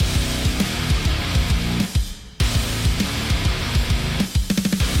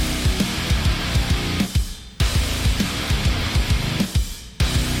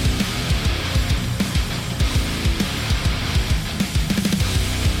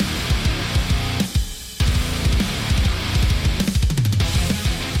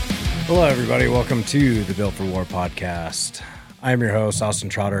Hello, everybody. Welcome to the Built for War podcast. I am your host, Austin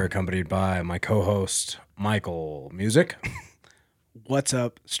Trotter, accompanied by my co-host, Michael Music. What's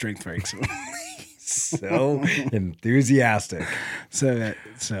up, Strength Breaks? So enthusiastic.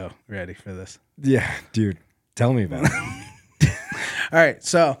 So ready for this. Yeah, dude. Tell me about it. All right,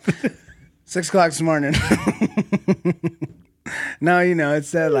 so 6 o'clock this morning. No, you know,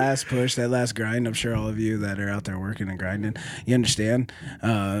 it's that last push, that last grind. I'm sure all of you that are out there working and grinding, you understand.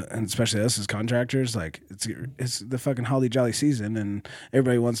 And especially us as contractors, like it's the fucking holly jolly season, and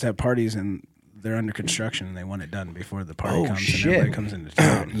everybody wants to have parties, and they're under construction, and they want it done before the party comes and everybody comes into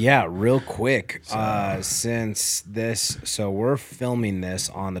town. Yeah, real quick. Since this, so we're filming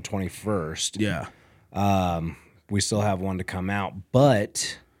this on the 21st. Yeah. We still have one to come out,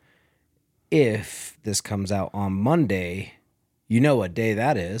 but if this comes out on Monday, you know what day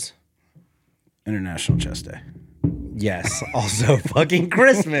that is? International Chest Day. Yes. Also fucking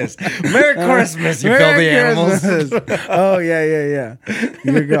Christmas. Merry Christmas, you Merry filthy Christmas. Oh, yeah.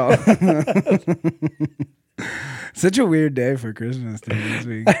 Here we go. Such a weird day for Christmas, dude, this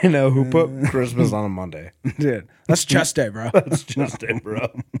week. I know. Who put Christmas on a Monday? Dude, that's Chest Day, bro. That's just it, bro.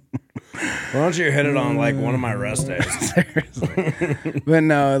 Why don't you hit it on like one of my rest days? Seriously. But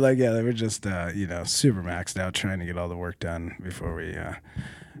no, like, yeah, they were just, super maxed out trying to get all the work done before we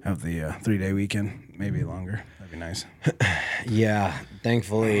have the 3-day weekend, maybe longer. That'd be nice. Yeah.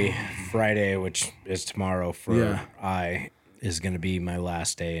 Thankfully, Friday, which is tomorrow is going to be my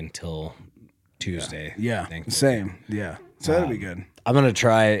last day until Tuesday. Yeah. Thankfully. Same. Yeah. So that'll be good. I'm going to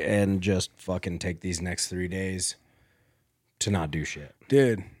try and just fucking take these next 3 days to not do shit.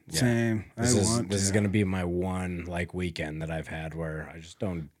 Dude, Yeah. same. This is going to be my one like weekend that I've had where I just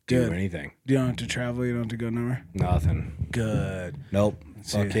don't do anything. You don't have to travel. You don't have to go nowhere. Nothing. Good. Nope.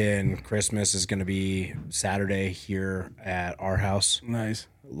 Fucking Christmas is going to be Saturday here at our house. Nice.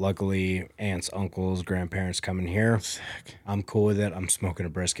 Luckily, aunts, uncles, grandparents coming here. Sick. I'm cool with it. I'm smoking a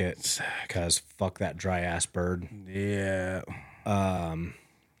brisket. Sick. Because fuck that dry ass bird. Yeah.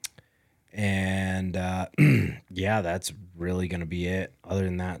 And yeah, that's really going to be it. Other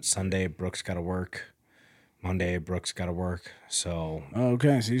than that, Sunday, Brooks got to work. Monday, Brooks got to work. So.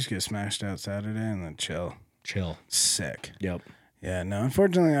 Okay, so you just get smashed out Saturday and then chill. Sick. Yep. Yeah, no,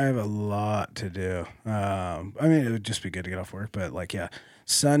 unfortunately, I have a lot to do. I mean, it would just be good to get off work, but like, yeah,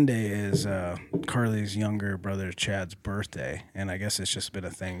 Sunday is Carly's younger brother Chad's birthday, and I guess it's just been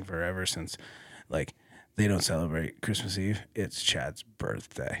a thing forever since, like, they don't celebrate Christmas Eve. It's Chad's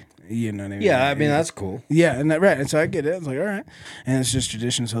birthday. You know what I mean? Yeah, I mean, that's cool. Yeah, and right. And so I get it. It's like, all right. And it's just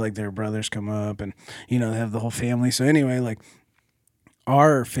tradition. So, like, their brothers come up and, they have the whole family. So, anyway, like,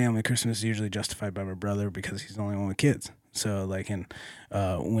 our family Christmas is usually justified by my brother because he's the only one with kids. So, like,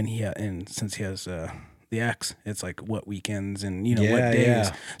 since he has the ex, it's like what weekends and, what days.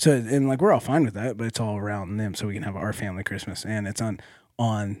 Yeah. So, and, like, we're all fine with that, but it's all around them so we can have our family Christmas. And it's on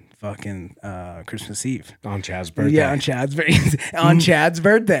fucking Christmas Eve. On Chad's birthday. Yeah, on Chad's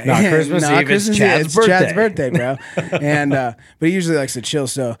birthday. Not Christmas Eve, Christmas it's Chad's birthday. Chad's birthday, bro. And but he usually likes to chill.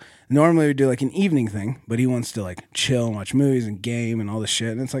 So normally we do like an evening thing, but he wants to like chill and watch movies and game and all this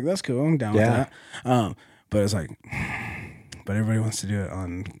shit. And it's like, that's cool. I'm down with that. But it's like, but everybody wants to do it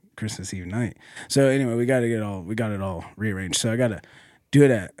on Christmas Eve night. So anyway, we got it all rearranged. So I got to do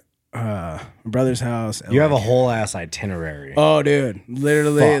it at my brother's house. You have a whole ass itinerary. Oh, dude,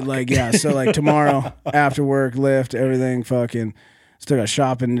 literally, like, yeah. So like tomorrow after work, lift everything, fucking still got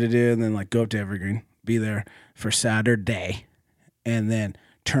shopping to do, and then like go up to Evergreen, be there for Saturday, and then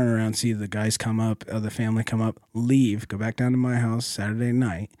turn around, see the guys come up, the family come up, leave, go back down to my house Saturday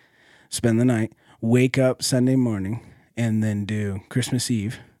night, spend the night, wake up Sunday morning, and then do Christmas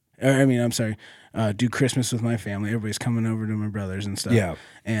Eve. Do Christmas with my family. Everybody's coming over to my brothers and stuff. Yeah.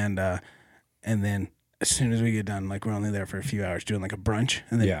 And then as soon as we get done, like we're only there for a few hours doing like a brunch,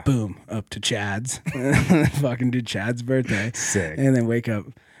 and then boom, up to Chad's. Fucking do Chad's birthday. Sick. And then wake up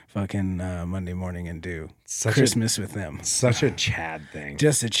fucking Monday morning and do Christmas with them. Such a Chad thing.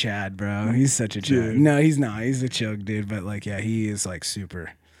 Just a Chad, bro. He's such a Chad. Dude. No, he's not. He's a chill dude, but like, yeah, he is like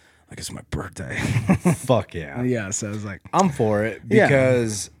super. Like, it's my birthday. Fuck yeah. Yeah, so I was like... I'm for it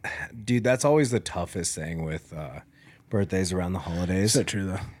because, dude, that's always the toughest thing with birthdays around the holidays. So true,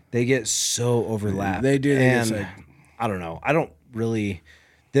 though. They get so overlapped. They do. And I don't know. I don't really...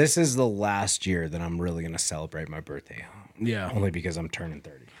 This is the last year that I'm really going to celebrate my birthday. Yeah. Only because I'm turning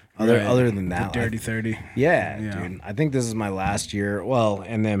 30. Other than that... The dirty 30. Yeah, dude. I think this is my last year. Well,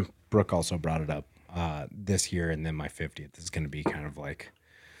 and then Brooke also brought it up this year, and then my 50th is going to be kind of like...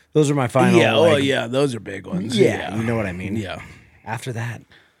 Those are my final. Yeah, those are big ones. Yeah, you know what I mean. Yeah. After that,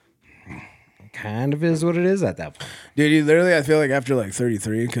 kind of is what it is at that point. Dude, you literally, I feel like after like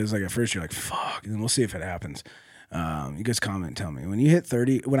 33, because like at first you're like, fuck, and then we'll see if it happens. You guys comment and tell me. When you hit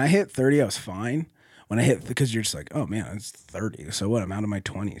 30, when I hit 30, I was fine. When I hit, because you're just like, oh man, it's 30. So what? I'm out of my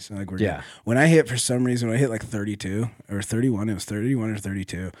 20s. Like we're good. When I hit, for some reason, when I hit like 32 or 31, it was 31 or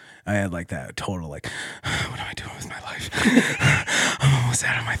 32. I had like that total like, what am I doing with my life? I'm almost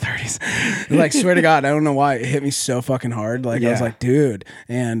out of my 30s. Like swear to God, I don't know why it hit me so fucking hard. Like I was like, dude,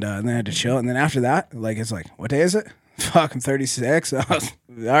 and then I had to chill. And then after that, like it's like, what day is it? Fuck, I'm 36. I was,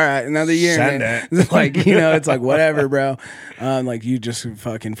 all right, another year. Send it. Like, you know, it's like, whatever, bro. Like, you just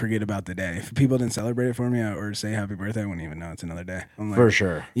fucking forget about the day. If people didn't celebrate it for me or say happy birthday, I wouldn't even know it's another day. I'm like, for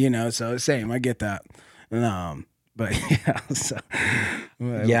sure. You know, so same. I get that. But yeah, so.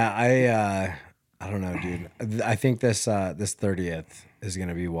 Yeah, I don't know, dude. I think this 30th is going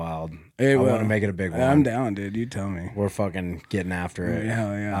to be wild. I want to make it a big one. I'm down, dude. You tell me. We're fucking getting after it.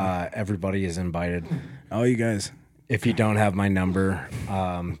 Hell yeah. Everybody is invited. All you guys. If you don't have my number,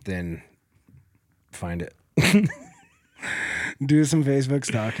 then find it. Do some Facebook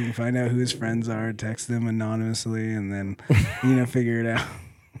stalking, find out who his friends are, text them anonymously, and then, figure it out.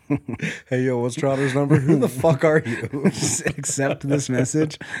 Hey, yo, what's Trotter's number? Who the fuck are you? Just accept this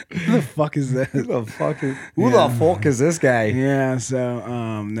message. Who the fuck is this? Who the fuck is this guy? Yeah,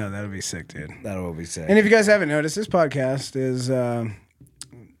 so, no, that'll be sick, dude. That will be sick. And if you guys haven't noticed, this podcast is,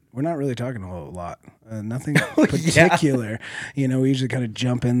 we're not really talking a whole lot. Nothing particular. We usually kind of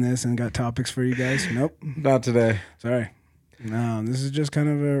jump in this and got topics for you guys. Nope. Not today. Sorry. No, this is just kind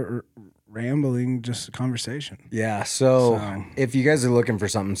of a rambling, just conversation. Yeah, so if you guys are looking for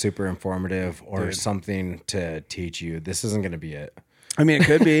something super informative or something to teach you, this isn't going to be it. I mean, it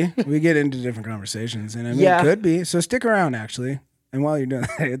could be. We get into different conversations, and it could be. So stick around, actually. And while you're doing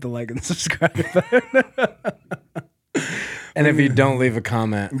that, hit the like and subscribe button. And if you don't leave a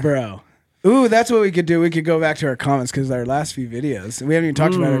comment. Bro. Ooh, that's what we could do. We could go back to our comments because our last few videos, we haven't even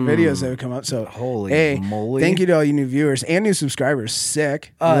talked about our videos that have come up. So, holy moly. Thank you to all you new viewers and new subscribers.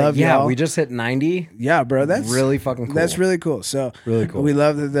 Sick. Love y'all. We just hit 90. Yeah, bro. That's really fucking cool. That's really cool. So, really cool. We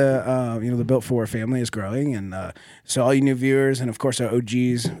love that the Built For family is growing. And so, all you new viewers and, of course, our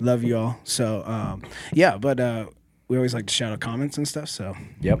OGs, love you all. So, but we always like to shout out comments and stuff. So,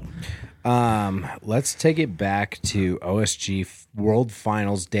 yep. Let's take it back to OSG World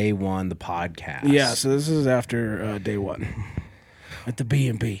Finals Day 1, the podcast. Yeah, so this is after day 1 at the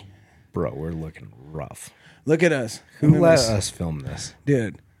B&B. Bro, we're looking rough. Look at us. Who let us film this?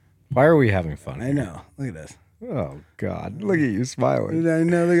 Dude. Why are we having fun? I know. Look at us. Oh, God. Look at you smiling. I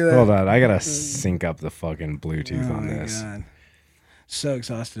know. Look at that. Hold on. I got to sync up the fucking Bluetooth on this. God. So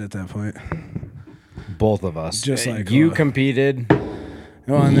exhausted at that point. Both of us. Just like you competed.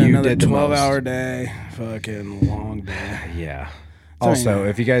 Oh, and then another 12-hour day. Fucking long day. Yeah. Also,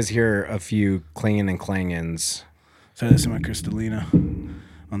 if you guys hear a few clinging and clangings. Sorry, this is my Cristalina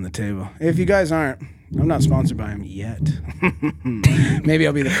on the table. If you guys aren't, I'm not sponsored by him yet. Maybe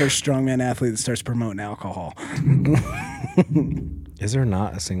I'll be the first strongman athlete that starts promoting alcohol. Is there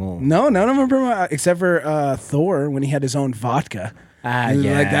not a single? No, none of them promote, except for Thor when he had his own vodka. Yeah.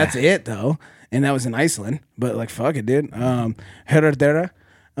 Like, that's it, though. And that was in Iceland. But, like, fuck it, dude. Herradera,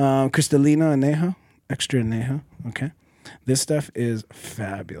 Cristalina Anejo, extra Anejo. Okay. This stuff is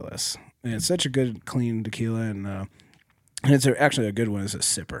fabulous. And it's such a good, clean tequila. And it's actually a good one. It's a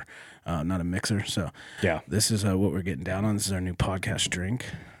sipper, not a mixer. So, yeah. This is what we're getting down on. This is our new podcast drink.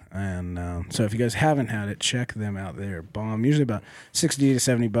 And so if you guys haven't had it, check them out. They're bomb. Usually about $60 to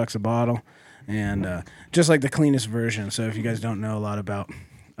 $70 a bottle. And just like the cleanest version. So if you guys don't know a lot about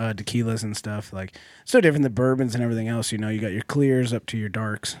tequilas and stuff, like so different than bourbons and everything else, you got your clears up to your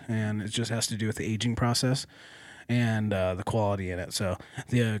darks, and it just has to do with the aging process and the quality in it. So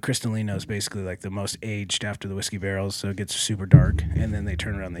the Cristalino is basically like the most aged after the whiskey barrels, so it gets super dark, and then they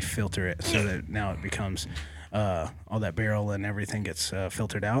turn around, they filter it so that now it becomes all that barrel and everything gets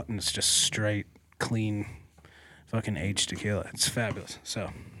filtered out, and it's just straight clean fucking aged tequila. It's fabulous.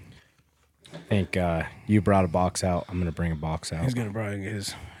 So I think you brought a box out. I'm gonna bring a box out. He's gonna bring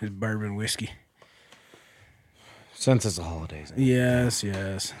his bourbon whiskey. Since it's the holidays. Yes.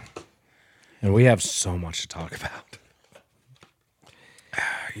 And we have so much to talk about.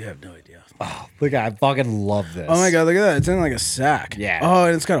 You have no idea. Oh, look, I fucking love this. Oh my God, look at that. It's in like a sack. Yeah. Oh,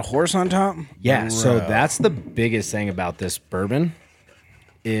 and it's got a horse on top? Yeah, so that's the biggest thing about this bourbon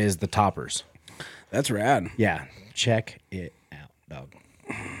is the toppers. That's rad. Yeah, check it out, dog.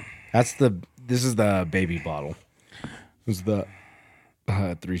 This is the baby bottle. This is the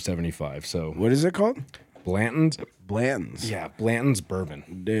 375. So what is it called? Blanton's. Blanton's. Yeah, Blanton's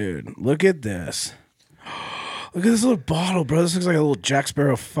bourbon. Dude, look at this. Look at this little bottle, bro. This looks like a little Jack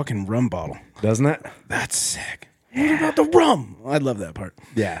Sparrow fucking rum bottle. Doesn't it? That's sick. What about the rum? I love that part.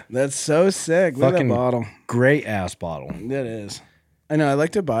 Yeah. That's so sick. Look at that bottle. Great ass bottle. That is. I know. I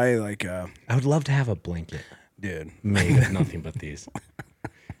like to buy like. I would love to have a blanket, dude, made of nothing but these.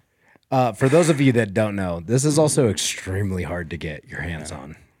 For those of you that don't know, this is also extremely hard to get your hands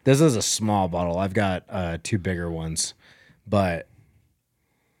on. This is a small bottle. I've got 2 bigger ones, but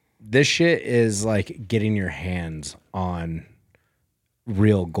this shit is like getting your hands on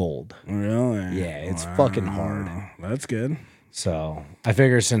real gold. Really? Yeah, it's fucking hard. That's good. So I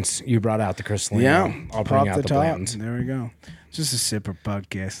figure since you brought out the crystalline, I'll bring out the Blanton's. There we go. Just a sipper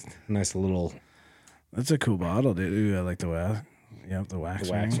podcast. Nice little. That's a cool bottle, dude. Ooh, I like the wax. Yep, the wax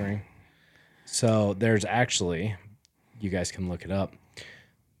ring. So there's actually, you guys can look it up.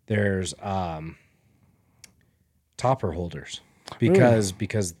 There's topper holders because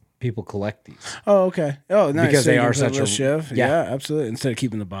people collect these. Oh, okay. Oh, nice. Because so they are such a shift. Yeah, absolutely. Instead of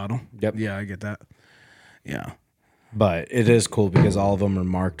keeping the bottle. Yep. Yeah, I get that. Yeah. But it is cool because all of them are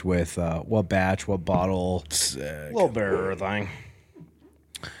marked with what batch, what bottle, sick. Little bit of everything.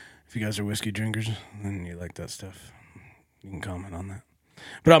 If you guys are whiskey drinkers and you like that stuff, you can comment on that.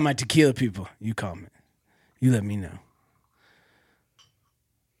 But on my tequila people, you comment. You let me know.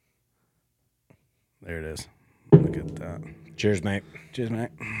 There it is. Look at that. Cheers, mate. Cheers, mate.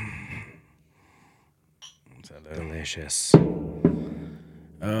 Delicious.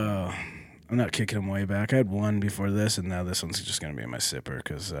 I'm not kicking them way back. I had one before this, and now this one's just going to be my sipper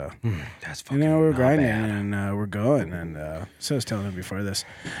because, that's fucking we're grinding bad. and we're going. And so I was telling him before this.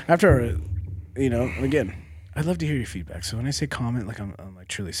 After, again, I'd love to hear your feedback. So when I say comment, like I'm like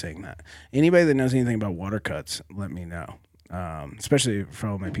truly saying that. Anybody that knows anything about water cuts, let me know. Especially for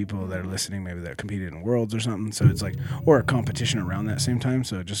all my people that are listening, maybe that competed in Worlds or something. So it's like, or a competition around that same time.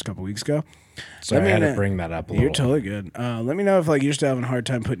 So just a couple weeks ago. So I had to bring that up a little. You're totally good. Let me know if like you're still having a hard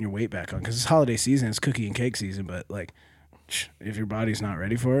time putting your weight back on because it's holiday season, it's cookie and cake season. But like, if your body's not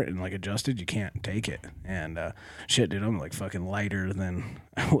ready for it and like adjusted, you can't take it. And shit, dude, I'm like fucking lighter than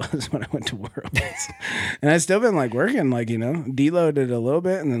I was when I went to Worlds. And I've still been like working, like deloaded a little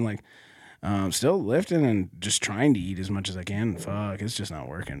bit, and then like. Still lifting and just trying to eat as much as I can. Fuck, it's just not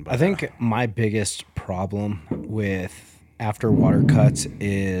working. But, I think my biggest problem with after water cuts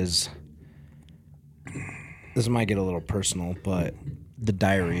is, this might get a little personal, but the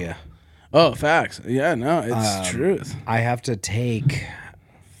diarrhea. Oh, facts. Yeah, no, it's truth. I have to take,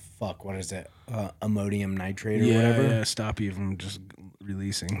 what is it? Ammonium nitrate or whatever. Yeah, stop you from just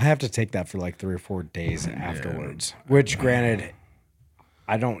releasing. I have to take that for like 3 or 4 days afterwards, which granted,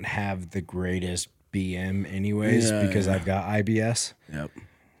 I don't have the greatest BM anyways because I've got IBS. Yep.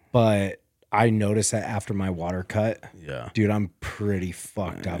 But I noticed that after my water cut, dude, I'm pretty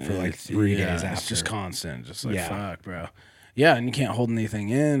fucked up for like 3 days after. It's just constant. Just like, fuck, bro. Yeah, and you can't hold anything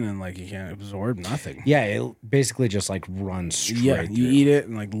in and like you can't absorb nothing. Yeah, it basically just like runs straight Yeah, through. you eat it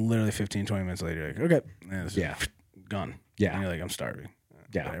and like literally 15, 20 minutes later, you're like, okay. And it's gone. Yeah. And you're like, I'm starving.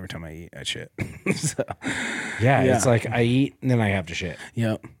 Yeah. But every time I eat, I shit. So, it's like I eat and then I have to shit.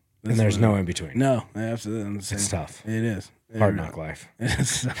 Yep. And there's no in between. No, absolutely. It's tough. It is. Hard knock life.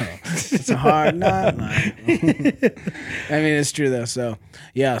 It's a hard knock life. I mean, it's true though. So,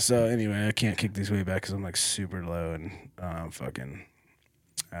 so anyway, I can't kick these way back because I'm like super low and fucking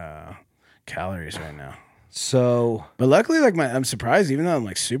calories right now. So, but luckily, like I'm surprised, even though I'm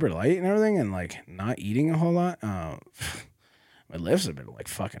like super light and everything and like not eating a whole lot, my lifts have been like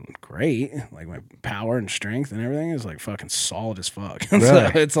fucking great. Like my power and strength and everything is like fucking solid as fuck. Really? So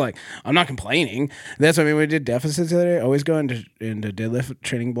it's like I'm not complaining. That's what I mean. We did deficits the other day. Always go into deadlift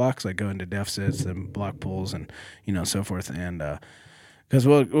training blocks, like go into deficits and block pulls and so forth. And because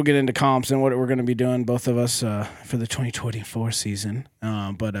we'll get into comps and what we're going to be doing, both of us for the 2024 season.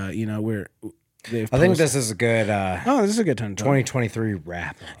 But we're. I think this is a good. This is a good time. 2023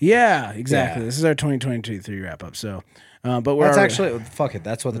 wrap up. Yeah, exactly. Yeah. This is our 2023 wrap up. So. But that's actually fuck it.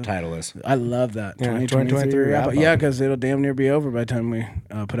 That's what the title is. I love that 2023 wrap up. Yeah, because it'll damn near be over by the time we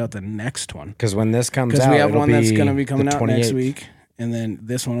put out the next one. Because when this comes out, we have one that's going to be coming out 28th. next week, and then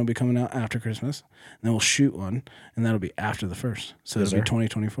this one will be coming out after Christmas. And then we'll shoot one, and that'll be after the first. So it'll be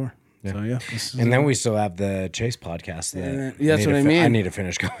 2024. Yeah. So and then we still have the Chase podcast. That's what I mean. I need to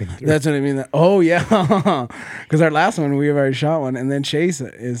finish going through. That's what I mean. Oh yeah, because our last one we've already shot one, and then Chase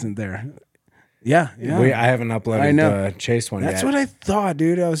isn't there. Yeah. I haven't uploaded the Chase one yet. That's what I thought,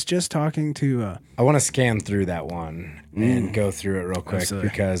 dude. I was just talking to... I want to scan through that one and go through it real quick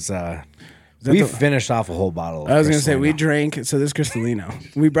because We finished off a whole bottle of I was going to say, Cristalino. we drank, so this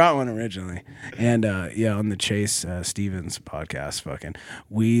Cristalino. We brought one originally. And on the Chase Stevens podcast,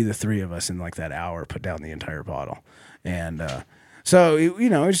 the three of us in like that hour put down the entire bottle. And so, we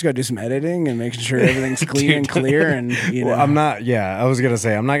just got to do some editing and making sure everything's clean and clear. And, Well, I was going to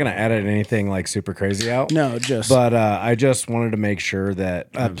say, I'm not going to edit anything like super crazy out. No, But I just wanted to make sure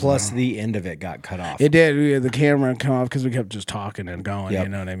that, plus the end of it got cut off. It did. We had the camera come off because we kept just talking and going, Yep. you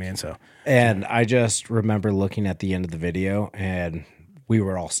know what I mean? So, And I just remember looking at the end of the video and we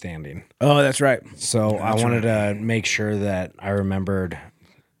were all standing. oh, that's right. So I wanted to make sure that I remembered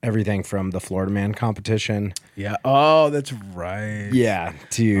everything from the Florida Man competition. Yeah. Oh, that's right. Yeah.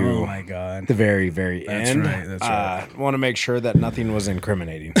 To Oh my God. the very, very That's end. right. That's right. Want to make sure that nothing was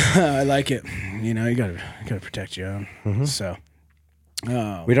incriminating. I like it. You gotta protect your own. Mm-hmm. So,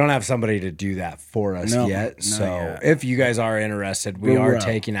 We don't have somebody to do that for us No, yet. not So yet. if you guys are interested, we We're are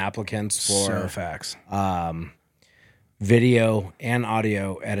taking applicants for so facts. video and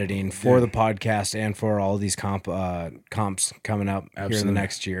audio editing for the podcast and for all these comps coming up here in the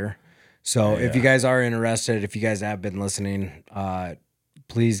next year. So if you guys are interested, if you guys have been listening,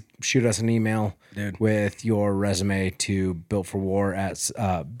 please shoot us an email with your resume to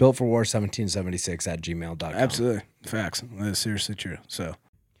builtforwar1776@gmail.com. Absolutely. Facts. That's seriously true. So,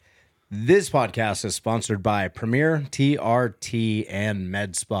 This podcast is sponsored by Premier TRT and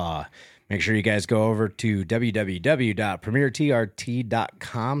Med Spa. Make sure you guys go over to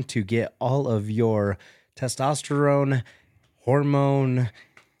www.premiertrt.com to get all of your testosterone, hormone,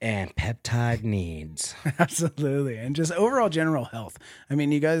 and peptide needs. absolutely. And just overall general health. I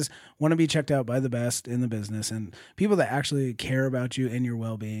mean, you guys want to be checked out by the best in the business and people that actually care about you and your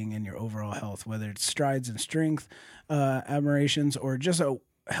well-being and your overall health, whether it's strides and strength, admirations, or just a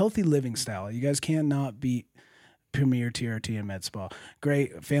healthy living style. You guys cannot beat Premier TRT and Med Spa.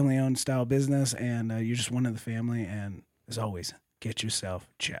 Great family-owned style business, and you're just one of the family. And as always, get yourself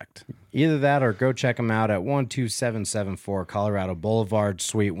checked. Either that or go check them out at 12774 Colorado Boulevard,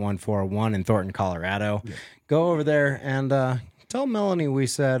 Suite 141 in Thornton, Colorado. Yeah. Go over there and tell Melanie we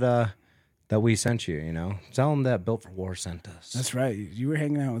said that we sent you, Tell them that Built for War sent us. That's right. You were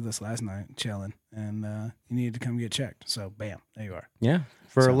hanging out with us last night, chilling, and you needed to come get checked. So, bam, there you are. Yeah.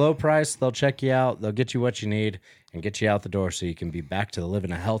 For a low price, they'll check you out. They'll get you what you need and get you out the door so you can be back to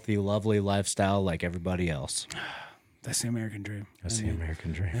living a healthy, lovely lifestyle like everybody else. That's the American dream. That's the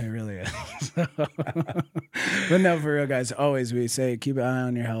American dream. It really is. But no, for real, guys, always we say keep an eye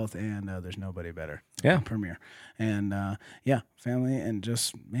on your health, and there's nobody better. Yeah. Premier. And, family, and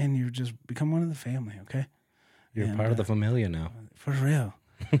just, man, you just become one of the family, okay? You're part of the familia now. For real.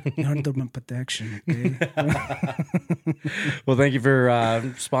 You're under my protection, okay? Well, thank you for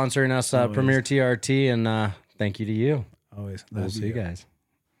sponsoring us, Premier TRT, and thank you to you. Always. We'll see you guys.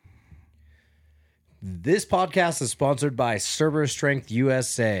 This podcast is sponsored by Cerberus Strength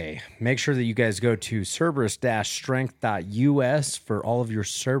USA. Make sure that you guys go to cerberus-strength.us for all of your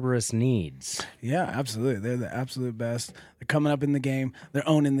Cerberus needs. Yeah, absolutely. They're the absolute best. They're coming up in the game. They're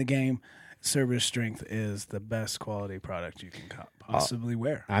owning the game. Cerberus Strength is the best quality product you can possibly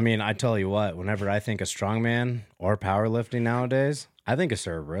wear. I mean, I tell you what, whenever I think of strongman or powerlifting nowadays, I think of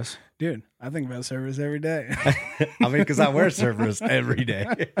Cerberus. Dude, I think about Cerberus every day. I mean, because I wear Cerberus every day.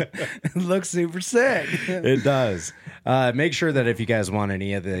 It looks super sick. It does. Make sure that if you guys want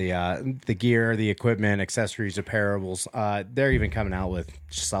any of the gear, the equipment, accessories, apparels, they're even coming out with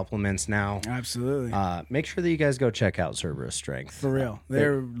supplements now. Absolutely. Make sure that you guys go check out Cerberus Strength. For real.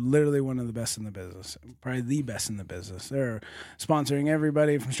 They're literally one of the best in the business. Probably the best in the business. They're sponsoring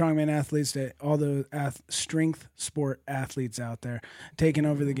everybody from strongman athletes to all the strength sport athletes out there, taking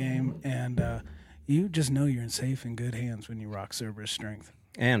over the game. And you just know you're in safe and good hands when you rock Cerberus Strength.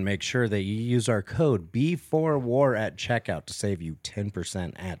 And make sure that you use our code B4WAR at checkout to save you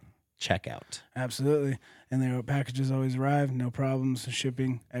 10% at checkout. Absolutely. And their packages always arrive, no problems,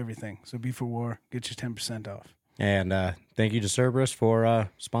 shipping, everything. So B4WAR, get you 10% off. And thank you to Cerberus for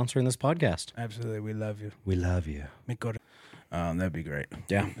sponsoring this podcast. Absolutely. We love you. We love you. That'd be great.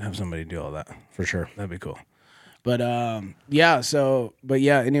 Yeah. Have somebody do all that. For sure. That'd be cool. But anyway, so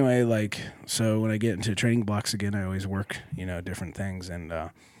when I get into training blocks again, I always work, different things, and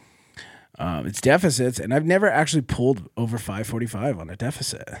it's deficits, and I've never actually pulled over 545 on a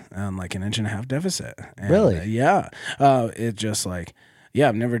deficit, like an 1.5-inch deficit. And, really? Yeah. It just like,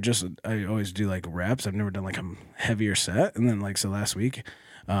 I've never I always do like reps. I've never done like a heavier set. And then so last week,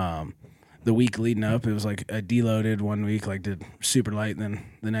 the week leading up, it was like I deloaded one week, like did super light. And then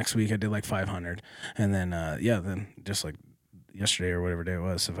the next week I did like 500. And then, then just like yesterday or whatever day it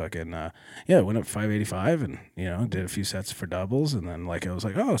was. So fucking went up 585 and did a few sets for doubles, and then like I was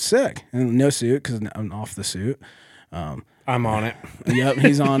like, oh, sick, and no suit because I'm off the suit. I'm on it. Yep,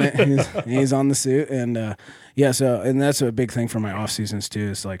 he's on it. He's on the suit, and so and that's a big thing for my off seasons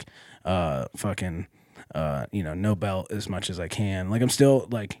too. Is like no belt as much as I can. Like I'm still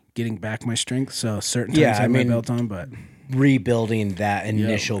like getting back my strength, so certain times I have my belt on, but rebuilding that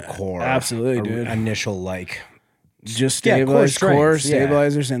initial core, absolutely, dude. Initial like just stabilize core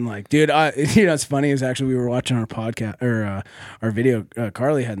stabilizers, and like, dude, it's funny is actually we were watching our podcast or our video.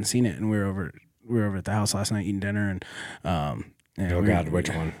 Carly hadn't seen it, and we were over at the house last night eating dinner, and which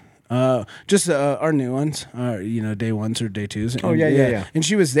one? Just our new ones, day ones or day twos. And, yeah. And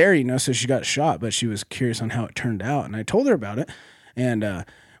she was there, so she got shot, but she was curious on how it turned out, and I told her about it, and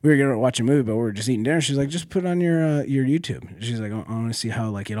we were gonna watch a movie, but we were just eating dinner. She's like, just put it on your YouTube. She's like, I want to see how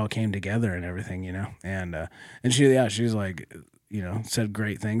like it all came together and everything, and she's like, said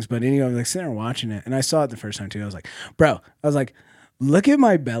great things, but anyway, I was like sitting there watching it, and I saw it the first time too. I was like, look at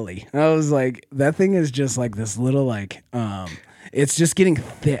my belly. And I was like, that thing is just like this little like it's just getting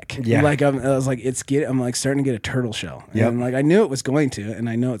thick. Yeah. Like I'm like starting to get a turtle shell. Yep. And like I knew it was going to, and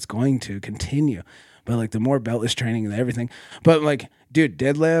I know it's going to continue. But like the more beltless training and everything. But like, dude,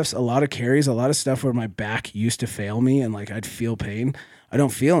 deadlifts, a lot of carries, a lot of stuff where my back used to fail me and like I'd feel pain. I don't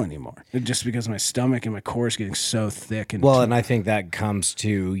feel anymore. Just because my stomach and my core is getting so thick. And and I think that comes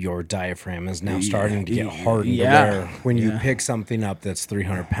to your diaphragm is now starting to get hardened. Where when you pick something up that's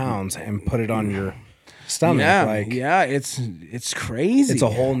 300 pounds and put it on your stomach, it's crazy. It's a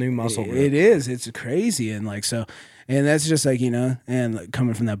whole new muscle group. It is. It's crazy, and like so. And that's just like, and like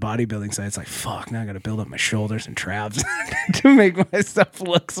coming from that bodybuilding side, it's like, fuck, now I got to build up my shoulders and traps to make myself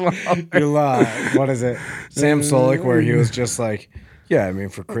look smaller. What is it? Sam Solik, where he was just like, yeah, I mean,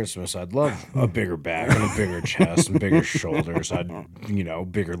 for Christmas, I'd love a bigger back and a bigger chest and bigger shoulders.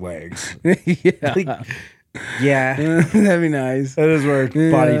 Bigger legs. Yeah. That'd be nice. That is where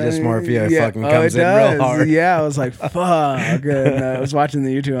body dysmorphia fucking comes in real hard. Yeah, I was like, fuck. And I was watching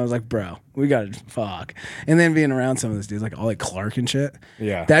the YouTube. I was like, bro, we got to fuck. And then being around some of those dudes, like Ollie Clark and shit.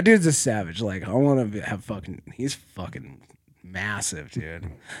 Yeah. That dude's a savage. Like, I want to have he's fucking massive,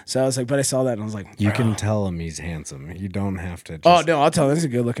 dude. So I was like, but I saw that and I was like, you can tell him he's handsome. You don't have to. Oh no, I'll tell him he's a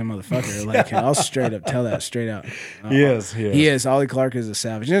good looking motherfucker. Like I'll straight up tell that straight out. He is. Ollie Clark is a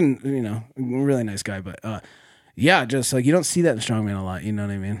savage, and really nice guy. But just like you don't see that in strongman a lot. You know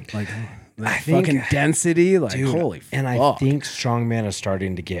what I mean? Like fucking density, like dude, holy fuck. And I think strongman is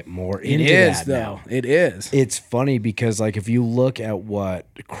starting to get more into that now. It is. It's funny because like if you look at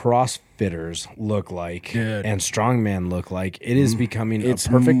what CrossFitters look like and strongman look like, it is becoming a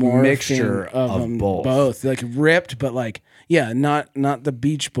perfect mixture of both. Both like ripped, but like not the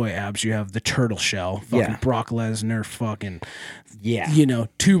Beach Boy abs. You have the turtle shell, fucking Brock Lesnar, fucking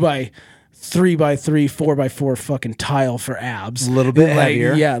 2x3x3, 4x4 fucking tile for abs. A little bit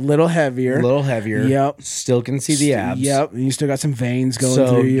heavier. Yeah, a little heavier. Yep. Still can see the abs. Yep. And you still got some veins going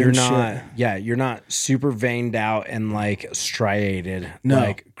through you. You're not super veined out and like striated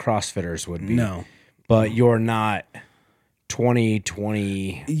like CrossFitters would be. No. But you're not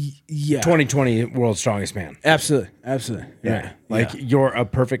 2020 world's strongest man. Absolutely. Yeah. Like you're a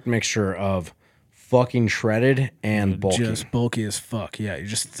perfect mixture of fucking shredded and bulky. Just bulky as fuck. Yeah, you're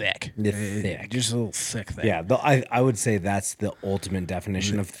just thick. You're thick. Just a little thick thing. Yeah, I would say that's the ultimate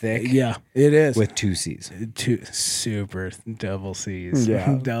definition of thick. Yeah, it is. With 2 C's. Super double C's.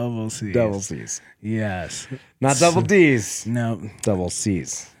 Yeah. Double C's. Double C's. Yes. Not double D's. No. Double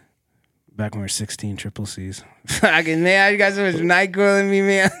C's. Back when we were 16, triple C's. Fucking man, you guys are NyQuil me,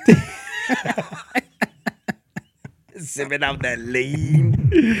 man. Sipping out that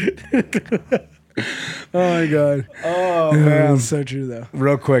lean. Oh my god. Oh man, so true though.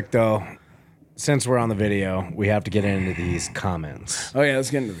 Real quick though, since we're on the video, we have to get into these comments. Oh yeah,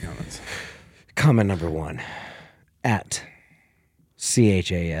 let's get into the comments. Comment number 1 at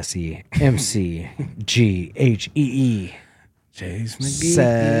ChaseMCGHEE Chase McGee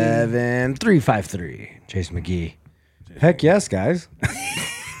 7353 Chase McGee. Heck yes, guys.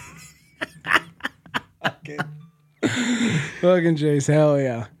 Fucking Chase, hell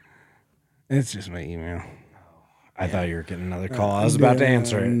yeah. It's just my email. I thought you were getting another call. I was about to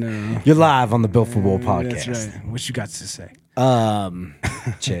answer it. No. You're live on the Built for Bull podcast. That's right. What you got to say?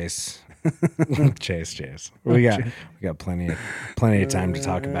 Chase. Chase. We got plenty of time to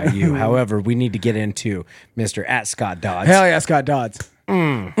talk about you. However, we need to get into Mr. at Scott Dodds. Hell yeah, Scott Dodds.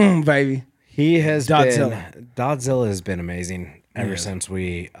 Baby. He has Dodzilla has been amazing ever since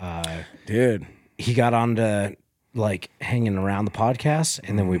we dude. He got on to like hanging around the podcast,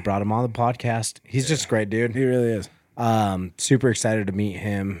 and then we brought him on the podcast. He's just a great dude. He really is. Super excited to meet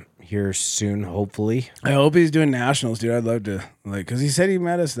him here soon, hopefully. I hope he's doing nationals, dude. I'd love to, like, because he said he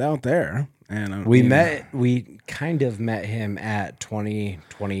met us out there. And we kind of met him at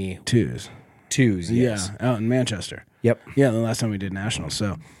 2022's. Yes. Yeah, out in Manchester. Yep. Yeah, the last time we did nationals.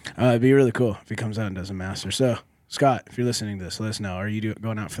 So it'd be really cool if he comes out and does a master. So, Scott, if you're listening to this, let us know. Are you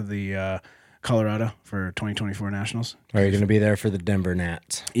going out for the Colorado for 2024 nationals? Are you going to be there for the Denver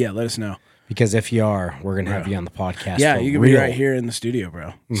Nats? Yeah, let us know. Because if you are, we're going to have you on the podcast. Yeah, for you can real. be right here in the studio,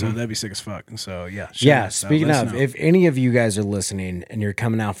 bro. Mm-hmm. So that'd be sick as fuck. And so, yeah. Yeah, speaking of, if any of you guys are listening and you're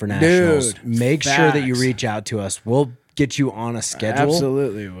coming out for nationals, make sure that you reach out to us. We'll get you on a schedule.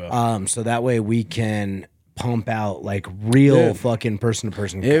 Absolutely will. So that way we can pump out like real fucking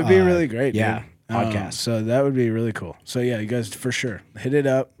person-to-person. It would be really great, yeah, podcast. So that would be really cool. So, yeah, you guys, for sure, hit it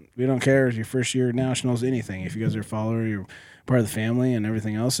up. We don't care if your first year at nationals, anything. If you guys are a follower, you're part of the family and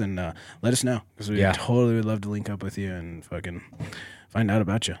everything else, and let us know, because we totally would love to link up with you and fucking find out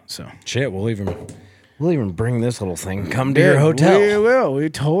about you. So shit, we'll even bring this little thing come to your hotel. We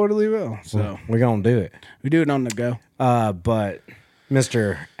totally will. So we're gonna do it. We do it on the go. But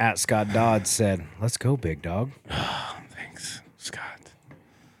Mr. at Scott Dodd said, "Let's go, big dog." Thanks, Scott.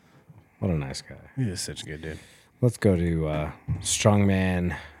 What a nice guy. He is such a good dude. Let's go to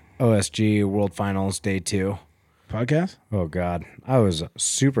Strongman OSG World Finals Day 2. Podcast? Oh, God. I was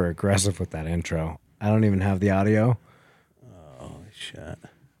super aggressive with that intro. I don't even have the audio. Oh, shit.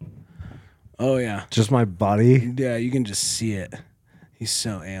 Oh, yeah. Just my body. Yeah, you can just see it. He's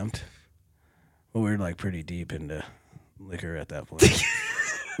so amped. Well, we're like pretty deep into liquor at that point.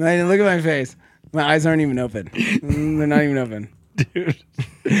 Man, look at my face. My eyes aren't even open. They're not even open. Dude,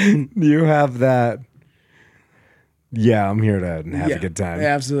 you have that. Yeah, I'm here to have a good time.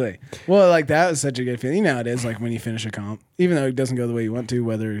 Yeah, absolutely. Well, like that was such a good feeling. You know how it is, like when you finish a comp, even though it doesn't go the way you want to,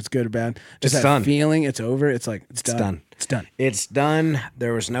 whether it's good or bad, just it's that done. feeling, it's over. It's like it's done. It's done. It's done.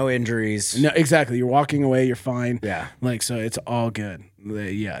 There was no injuries. No, exactly. You're walking away. You're fine. Yeah. Like so, it's all good.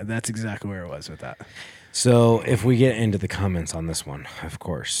 Yeah, that's exactly where it was with that. So if we get into the comments on this one, of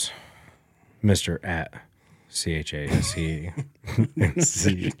course, Mr. at CHASE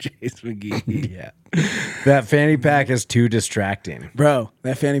McGee. Yeah. That fanny pack is too distracting. Bro,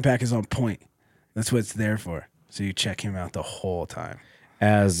 that fanny pack is on point. That's what it's there for. So you check him out the whole time.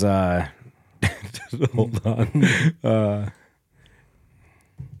 As hold on.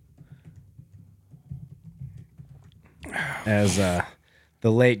 As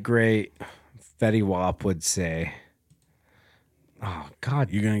the late great Fetty Wap would say. Oh God.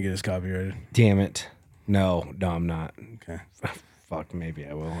 You're gonna get us copyrighted. Damn it. No, I'm not. Okay. Fuck, maybe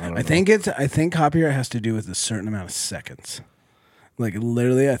I will. I think copyright has to do with a certain amount of seconds. Like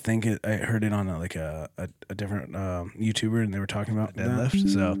literally, I heard it on a different YouTuber, and they were talking about deadlift.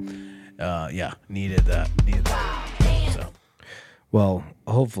 So, yeah, needed that. So, well,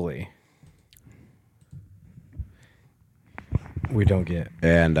 hopefully we don't get.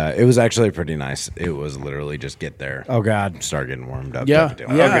 And it was actually pretty nice. It was literally just get there. Oh God, start getting warmed up. yeah.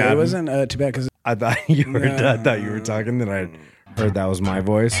 God. It wasn't too bad because I thought you were. I thought you were talking. Then I heard that was my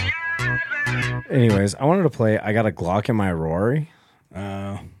voice. Anyways, I wanted to play. I got a Glock in my Rory.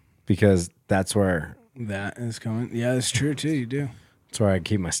 Because that's where that is coming. Yeah, that's true too. You do. That's where I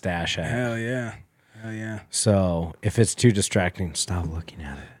keep my stash at. Hell yeah. Hell yeah. So if it's too distracting, stop looking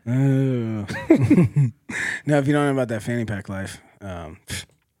at it. Oh. Now, if you don't know about that fanny pack life, you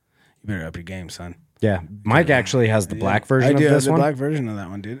better up your game, son. Yeah, Mike actually has the black version of this one. I do have the black version of that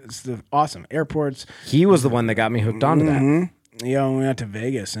one, dude. It's awesome. Airports. He was the one that got me hooked onto that. Yeah, when we went to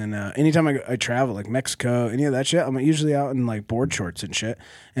Vegas, and anytime I travel, like Mexico, any of that shit, I'm usually out in like board shorts and shit,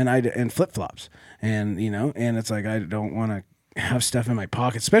 and flip flops, and and it's like I don't want to have stuff in my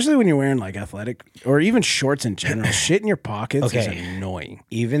pockets, especially when you're wearing like athletic or even shorts in general. Shit in your pockets is annoying.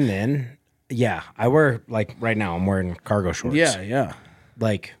 Even then, yeah, I wear like right now I'm wearing cargo shorts. Yeah.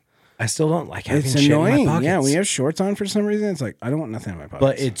 Like I still don't like having it's shit annoying. in my pockets. Yeah, when you have shorts on for some reason, it's like I don't want nothing in my pockets.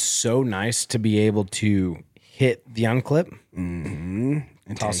 But it's so nice to be able to hit the unclip, and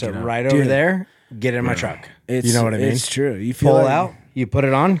toss it right over there, get it in my truck. You know what I mean? It's true. You feel pull like, out, you put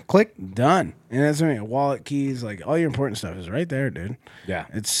it on, click, done. And that's what I mean. Wallet, keys, like all your important stuff is right there, dude. Yeah,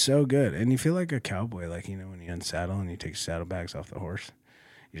 it's so good, and you feel like a cowboy, like when you unsaddle and you take saddlebags off the horse.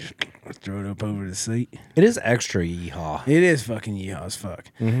 You just throw it up over the seat. It is extra yeehaw. It is fucking yeehaw as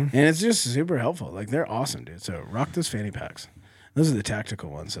fuck. And it's just super helpful. Like, they're awesome, dude. So, rock those fanny packs. Those are the tactical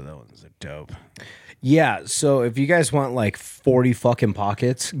ones, so those are dope. Yeah, so if you guys want like 40 fucking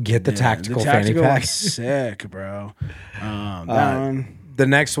pockets, get the tactical fanny pack. Sick, bro. That one. The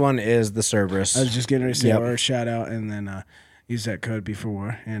next one is the Cerberus. I was just getting ready to say our shout out and then use that code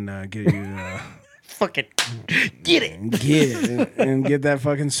B4 and get you fucking get it. and get that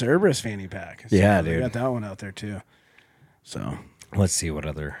fucking Cerberus fanny pack. So Yeah, they dude. got that one out there too. So Let's see what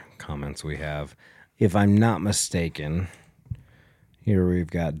other comments we have. If I'm not mistaken, here we've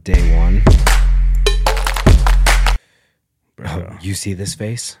got day one. Oh, you see this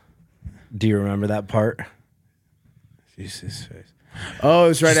face? Do you remember that part? Jesus face. Oh, it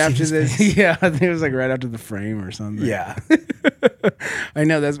was right after this. Yeah, I think it was like right after the frame or something. Yeah. I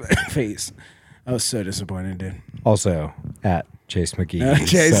know that's my face. I was so disappointed, dude. Also, at Chase McGee.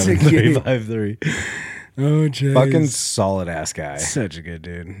 Chase McGee. 7353. Oh, Chase. Fucking solid ass guy. Such a good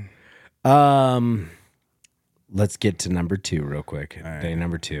dude. Let's get to number 2 real quick. right. Day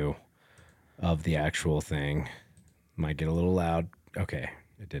number 2 of the actual thing. Might get a little loud. Okay,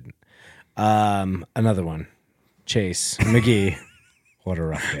 it didn't. Another one. Chase McGee. What a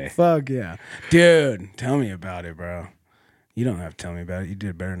rough day. Fuck yeah. Dude, tell me about it, bro. You don't have to tell me about it. You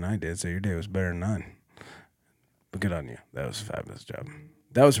did better than I did, so your day was better than mine. But good on you. That was a fabulous job.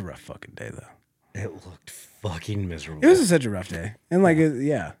 That was a rough fucking day, though. It looked fucking miserable. It was such a rough day. And, like,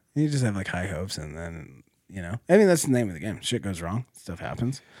 yeah, you just have, like, high hopes, and then, you know. I mean, that's the name of the game. Shit goes wrong. Stuff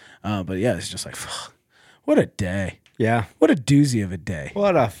happens. But, yeah, it's just like, fuck. What a day. Yeah. What a doozy of a day.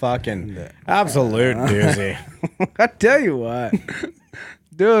 What a fucking absolute doozy. I tell you what.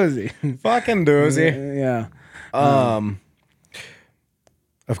 Doozy. Fucking doozy. Yeah.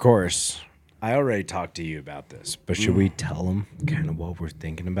 Of course, I already talked to you about this, but should we tell them kind of what we're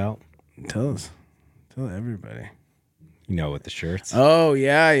thinking about? Tell us. Tell everybody. You know, with the shirts. Oh,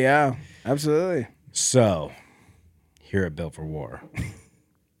 yeah, yeah. Absolutely. So, here at Built for War,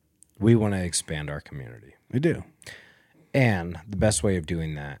 we want to expand our community. We do. And the best way of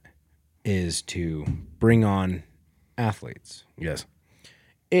doing that is to bring on athletes. Yes.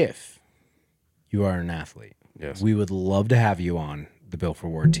 If you are an athlete, Yes. we would love to have you on the Built for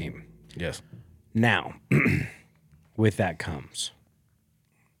War team. Yes. Now, with that comes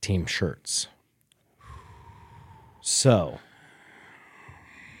team shirts. So,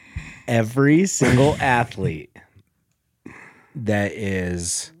 every single athlete that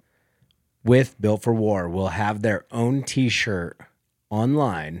is with Built for War will have their own t-shirt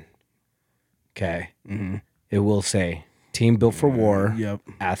online. Okay. Mm-hmm. It will say Team Built for War, Yep.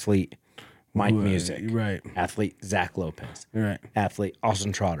 athlete Mike Music, Right. athlete Zach Lopez, Right. athlete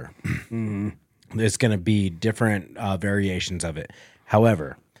Austin Trotter. There's going to be different variations of it.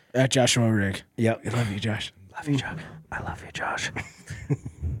 However, At Joshua Rig. yep. I love you, Josh. Love you, Josh. I love you, Josh.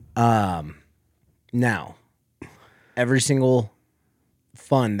 Now, every single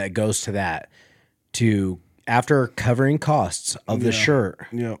fund that goes to that, to after covering costs of the shirt,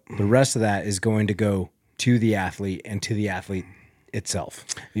 Yep. the rest of that is going to go to the athlete and to the athlete itself.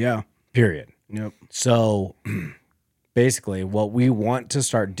 Yeah. Period. Yep. So basically, what we want to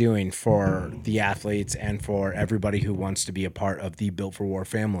start doing for the athletes and for everybody who wants to be a part of the Built for War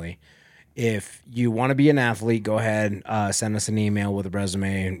family, if you want to be an athlete, go ahead, send us an email with a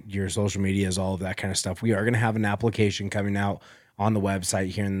resume, your social medias, all of that kind of stuff. We are going to have an application coming out on the website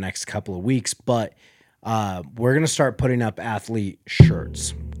here in the next couple of weeks, but we're going to start putting up athlete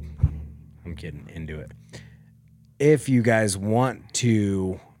shirts. I'm getting into it. If you guys want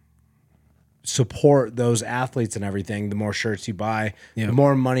to support those athletes and everything, the more shirts you buy, the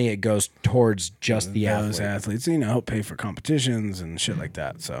more money it goes towards just the Those athlete. athletes, you know, help pay for competitions and shit like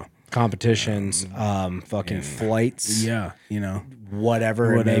that. So, Competitions, fucking flights, yeah, you know,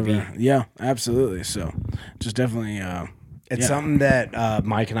 whatever it may be. Yeah, absolutely. So, just definitely, It's something that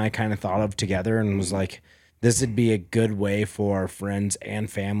Mike and I kind of thought of together and was like, this would be a good way for friends and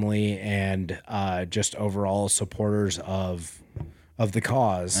family and just overall supporters of the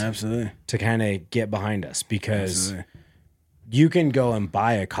cause absolutely. to kind of get behind us, because Absolutely. you can go and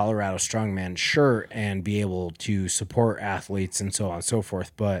buy a Colorado Strongman shirt and be able to support athletes and so on and so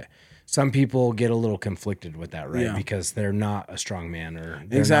forth. But some people get a little conflicted with that, right? Yeah. Because they're not a strong man or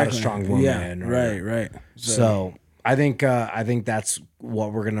they're not a strong woman. Yeah, or, right. So I think that's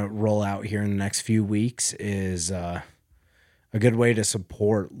what we're gonna roll out here in the next few weeks is a good way to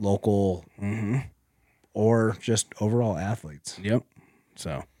support local or just overall athletes. Yep.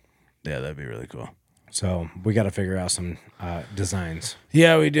 So, yeah, that'd be really cool. So we got to figure out some designs.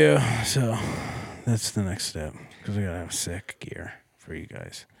 Yeah, we do. So, that's the next step because we gotta have sick gear for you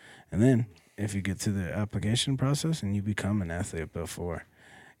guys. And then, if you get through the application process and you become an athlete before,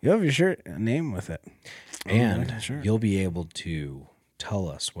 you'll have your shirt name with it. And Sure. you'll be able to tell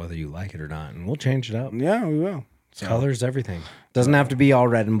us whether you like it or not, and we'll change it up. Yeah, we will. So, Colors, everything. Doesn't have to be all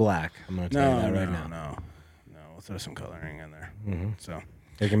red and black. I'm going to tell you that right now. No, we'll throw some coloring in there. So,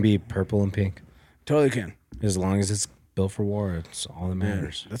 It can be purple and pink. totally can. As long as it's Built for War, it's all that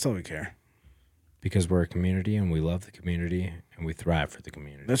matters. That's all we care. Because we're a community and we love the community and we thrive for the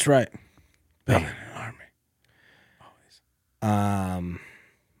community. That's right. Building an army.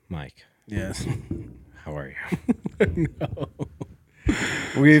 Mike. Yes. How are you? No.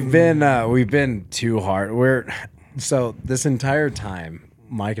 We've been too hard. So this entire time,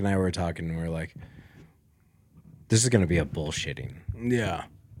 Mike and I were talking and we are like, this is gonna be a bullshitting. Yeah.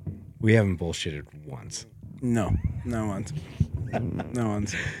 We haven't bullshitted once. No one's. No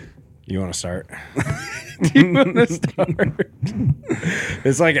one's. You want to start? Do you want to start?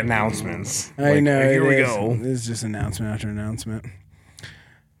 It's like announcements. I know. Here we go. It's just announcement after announcement.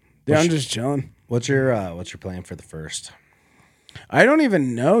 Yeah, I'm just chilling. What's your plan for the first? I don't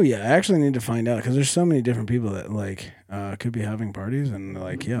even know yet. I actually need to find out because there's so many different people that like could be having parties and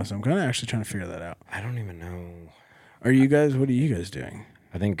like so I'm kind of actually trying to figure that out. I don't even know. What are you guys doing?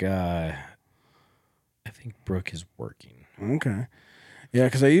 I think Brooke is working. Okay. Yeah,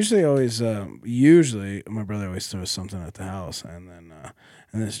 because I usually my brother always throws something at the house, and then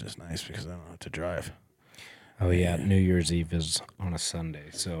it's just nice because I don't have to drive. Oh yeah, New Year's Eve is on a Sunday,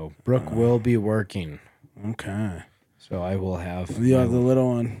 so Brooke will be working. Okay. So I will have You have the little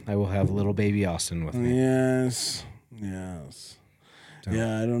one. I will have little baby Austin with me. Yes. So.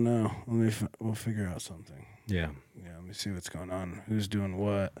 Yeah, I don't know. We'll figure out something. Yeah. Yeah, let me see what's going on. Who's doing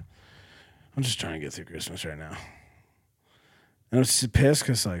what? I'm just trying to get through Christmas right now. And I'm just pissed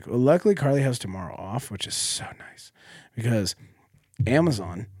because, luckily Carly has tomorrow off, which is so nice. Because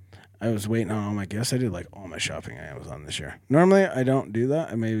Amazon, I was waiting on all my gifts. I did, all my shopping on Amazon this year. Normally, I don't do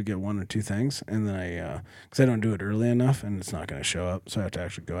that. I maybe get one or two things. And then because I don't do it early enough, and it's not going to show up. So I have to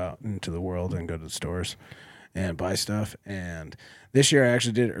actually go out into the world and go to the stores and buy stuff. And this year, I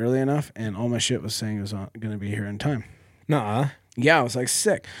actually did it early enough, and all my shit was saying it was going to be here in time. Nuh-uh. Yeah, I was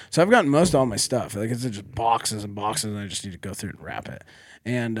sick. So I've gotten most of all my stuff. It's just boxes and boxes, and I just need to go through and wrap it.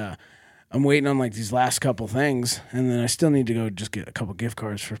 And I'm waiting on these last couple things, and then I still need to go just get a couple gift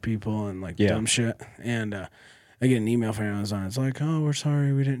cards for people and dumb shit. And I get an email from Amazon. It's oh, we're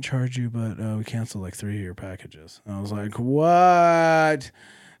sorry, we didn't charge you, but we canceled 3 of your packages. And I was like, what?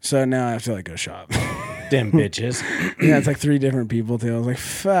 So now I have to go shop. Damn bitches. Yeah, it's 3 different people too. I was like,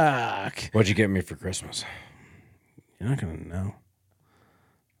 fuck. What'd you get me for Christmas? You're not gonna know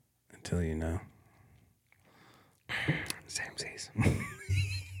until you know. Samesies.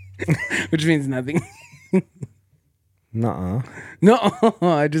 Which means nothing. Nuh-uh. No,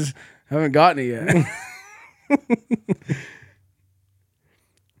 I just haven't gotten it yet.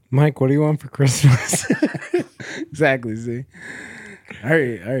 Mike, what do you want for Christmas? Exactly, see? I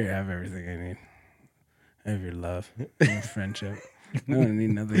already have everything I need. I have your love, your friendship. I don't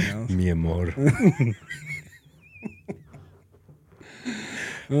need nothing else. Mi amor.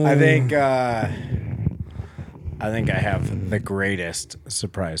 I think I have the greatest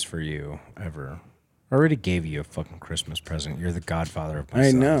surprise for you ever. I already gave you a fucking Christmas present. You're the godfather of my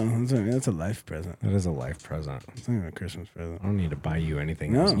I son. know. That's a life present. That is a life present. It's not even a Christmas present. I don't need to buy you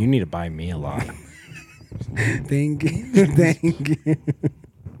anything No. else. You need to buy me a lot. Thank you. Thank you.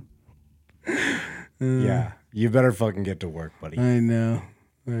 Yeah. You better fucking get to work, buddy. I know.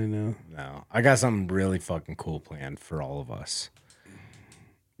 No. I got something really fucking cool planned for all of us.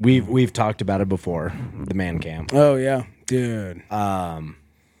 We've talked about it before, the man camp. Oh, yeah. Dude.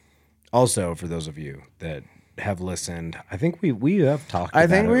 Also, for those of you that have listened, I think we have talked I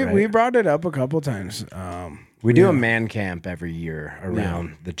about think it, right? we brought it up a couple times. We do a man camp every year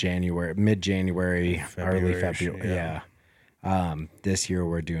around the mid-January, early February. Yeah. This year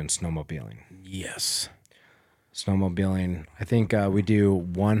we're doing snowmobiling. Yes. Snowmobiling. I think we do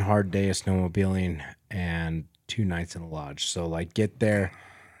 1 hard day of snowmobiling and 2 nights in a lodge. So get there,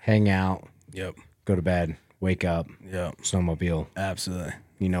 hang out. Yep. Go to bed, wake up. Yep. Snowmobile. Absolutely.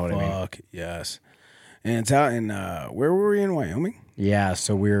 You know what I mean? Fuck yes. And it's out in where were we in Wyoming? Yeah,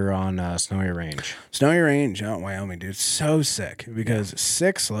 so we were on Snowy Range. Snowy Range out in Wyoming, dude. It's so sick because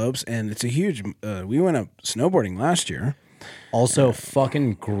 6 slopes and it's a huge. We went up snowboarding last year. Also,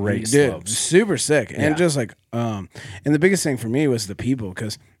 fucking great Dude, slopes. super sick. And Yeah. just and the biggest thing for me was the people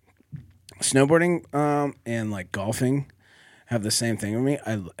because snowboarding and golfing have the same thing with me.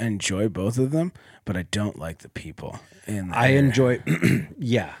 I enjoy both of them, but I don't like the people. I enjoy,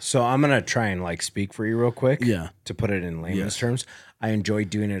 yeah. So I'm gonna try and speak for you real quick. Yeah. To put it in layman's terms, I enjoy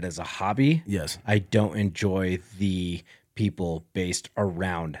doing it as a hobby. Yes. I don't enjoy the people based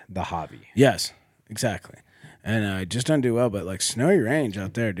around the hobby. Yes, exactly. And I just don't do well, but Snowy Range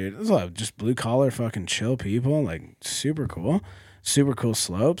out there, dude, there's a lot of just blue collar fucking chill people, super cool. super cool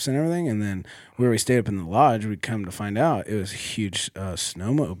slopes and everything. And then where we stayed up in the lodge, we come to find out it was a huge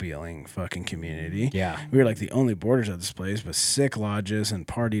snowmobiling fucking community. Yeah. We were like the only boarders at this place, but sick lodges and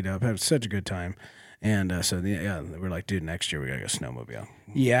partied up, had such a good time. And we're like, dude, next year we gotta go snowmobile.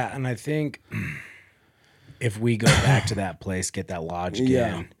 Yeah, and I think if we go back to that place, get that lodge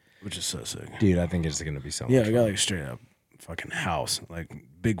again, which is so sick. dude, I think it's gonna be so much Yeah, we fun. got like a straight up fucking house, like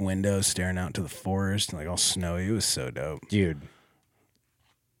big windows staring out to the forest, like all snowy. It was so dope. Dude,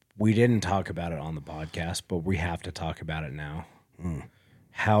 we didn't talk about it on the podcast, but we have to talk about it now.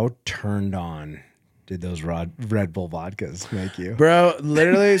 How turned on did those Red Bull vodkas make you? Bro,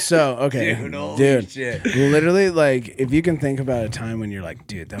 literally, so, okay. Dude, shit. Literally, like, if you can think about a time when you're like,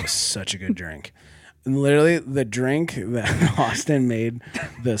 dude, that was such a good drink. Literally, the drink that Austin made,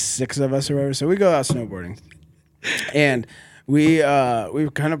 the 6 of us or whatever. So we go out snowboarding. And we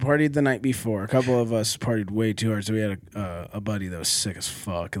kind of partied the night before. A couple of us partied way too hard. So we had a buddy that was sick as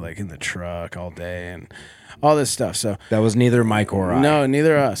fuck, like in the truck all day and all this stuff. So That was neither Mike or I. no,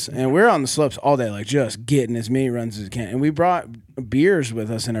 neither us. And we're on the slopes all day, like just getting as many runs as we can. And we brought beers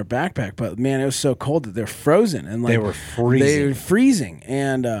with us in our backpack, but man, it was so cold that they're frozen and like They were freezing. They were freezing,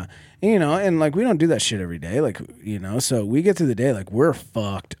 and you know, and like we don't do that shit every day, like you know. So we get through the day like we're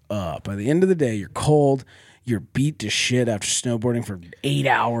fucked up. By the end of the day, you're cold. You're beat to shit after snowboarding for 8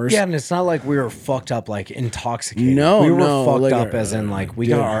 hours. Yeah, and it's not like we were fucked up, like intoxicated. No, we were no, fucked like, up as in like we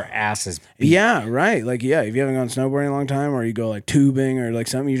dude. got our asses beat. Yeah, right. Like, yeah, if you haven't gone snowboarding in a long time, or you go like tubing or like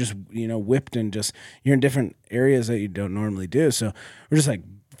something, you just, you know, whipped and just, you're in different areas that you don't normally do. So we're just like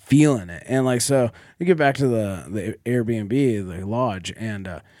feeling it. And like, so we get back to the Airbnb, the lodge,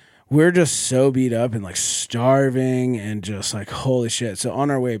 and we're just so beat up and like starving and just like, holy shit. So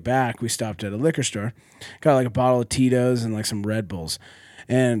on our way back, we stopped at a liquor store, got like a bottle of Tito's and like some Red Bulls.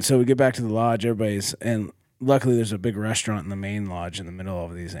 And so we get back to the lodge, and luckily there's a big restaurant in the main lodge in the middle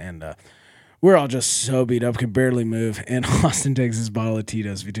of these. And we're all just so beat up, can barely move. And Austin takes his bottle of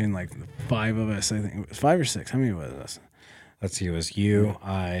Tito's between like 5 of us. I think it was 5 or 6. How many was us? Let's see, it was you,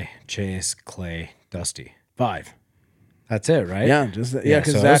 I, Chase, Clay, Dusty. 5. That's it, right? Yeah, just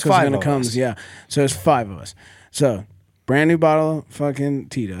because so it Zach was was 5 going to of come. us. Yeah, so it's 5 of us. So brand new bottle of fucking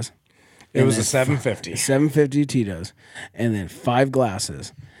Tito's. It was a then 750. 750 Tito's, and then 5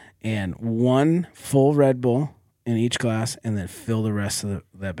 glasses, and 1 full Red Bull in each glass, and then fill the rest of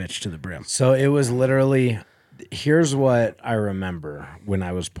that bitch to the brim. So it was literally, here's what I remember when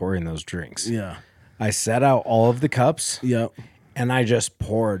I was pouring those drinks. Yeah. I set out all of the cups. Yep. And I just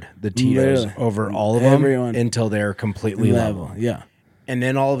poured the Tito's Literally. over all of Everyone. them until they're completely level. Yeah. And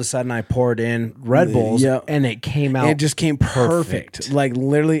then all of a sudden I poured in Red Bulls Yep. and it came out. It just came perfect. Like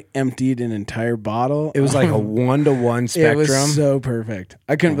literally emptied an entire bottle. It was like a 1-to-1 spectrum. It was so perfect.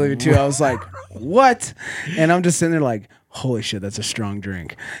 I couldn't believe it too. I was like, what? And I'm just sitting there like, holy shit, that's a strong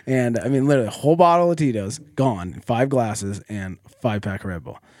drink. And I mean, literally a whole bottle of Tito's gone, 5 glasses and 5-pack of Red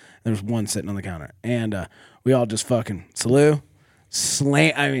Bull. There was 1 sitting on the counter. And we all just fucking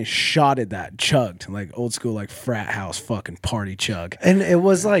shotted that, chugged, like old school, like frat house fucking party chug. And it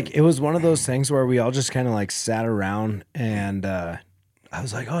was one of those things where we all just kind of like sat around and I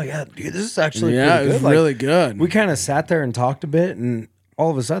was like, oh yeah, dude, this is actually pretty It good. was Like, really good. we kind of sat there and talked a bit and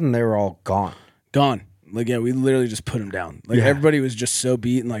all of a sudden they were all gone. Gone. Like, yeah, we literally just put them down. Like, everybody was just so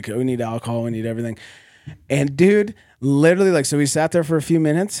beat and like, oh, we need alcohol, we need everything. And dude, literally, like, so we sat there for a few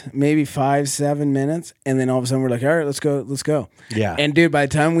minutes, maybe 5-7 minutes, and then all of a sudden we're like, all right, let's go. Yeah. And dude, by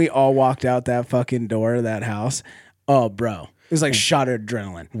the time we all walked out that fucking door of that house, oh, bro, it was like shot of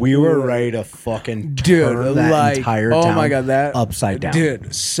adrenaline. We were ready to fucking Dude, turn that like, entire oh town my God, that upside down.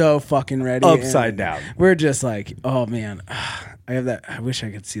 Dude, so fucking ready. Upside And down. We're just like, oh man, I have that. I wish I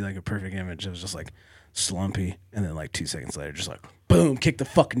could see like a perfect image. It was just like slumpy, and then like 2 seconds later, just like boom, kick the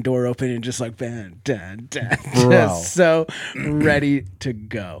fucking door open, and just like bam, dun, dun, just so ready to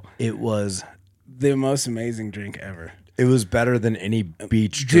go. It was The most amazing drink ever. It was better than any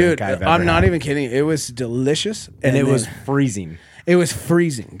beach drink Dude, I've ever I'm not had. even kidding. It was delicious. And it then- was freezing. It was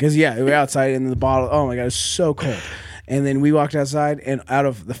freezing because we were outside and the bottle. Oh my God, it was so cold. And then we walked outside, and out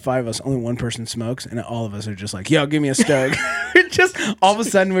of the 5 of us, only 1 person smokes, and all of us are just like, "Yo, give me a stoke." Just all of a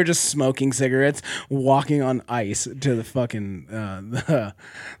sudden, we're just smoking cigarettes, walking on ice to the fucking the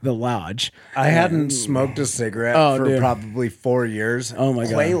lodge. I hadn't smoked a cigarette for dude. probably 4 years. Oh my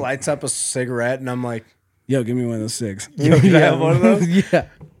God. Clay lights up a cigarette, and I'm like, Yo, give me one of those cigs. Yo, can I have one of those? Yeah,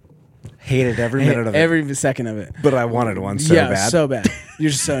 hated every minute of it. every second of it. But I wanted one so yeah, bad. so bad.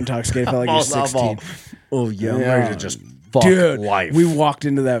 You're just so intoxicated. Felt like you're 16. Oh yeah, I'm Yeah. ready to just fuck Dude, life. we walked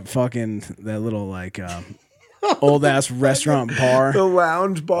into that little like old ass restaurant bar, the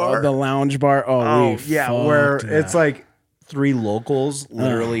lounge bar. the lounge bar. Oh, we yeah, fucked where that. it's like 3 locals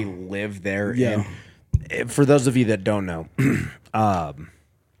literally live there. Yeah. And for those of you that don't know,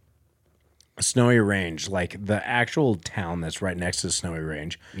 Snowy Range, like the actual town that's right next to the Snowy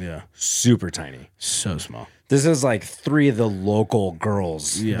Range, super tiny. So small. This is like 3 of the local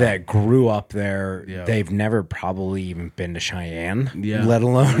girls that grew up there. Yeah. They've never probably even been to Cheyenne, Yeah. let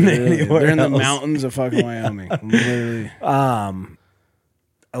alone anywhere They're in the else. mountains of fucking Wyoming. Literally.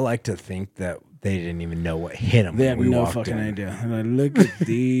 I like to think that they didn't even know what hit them. They have when we no walked fucking in. idea. And I look at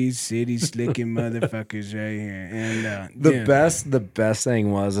these city slicking motherfuckers right here. And The best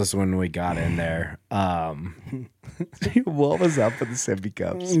thing was when we got in there. What was up with the sippy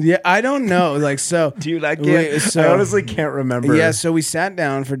cups? Yeah, I don't know. Like, so, Dude, I honestly can't remember. Yeah, so we sat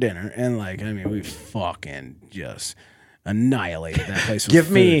down for dinner, and like, I mean, we fucking just annihilated that place. With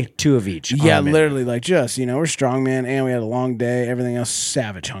Give me food. 2 of each. Yeah, literally, like, just, you know, we're strongman, and we had a long day. Everything else,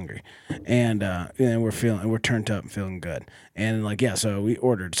 savage hungry, and we're turned up and feeling good. And like, yeah, so we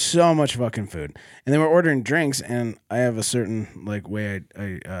ordered so much fucking food, and then we're ordering drinks, and I have a certain like way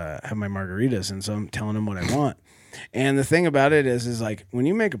I have my margaritas, and so I'm telling them what I want. And the thing about it is like when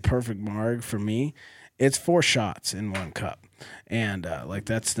you make a perfect marg for me, it's 4 shots in 1 cup. And like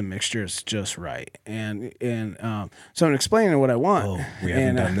that's the mixture is just right. And so I'm explaining what I want. Oh, we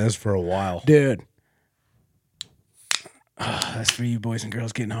haven't done this for a while. Dude. Oh, that's for you boys and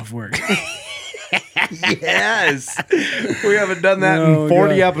girls getting off work. Yes. We haven't done that in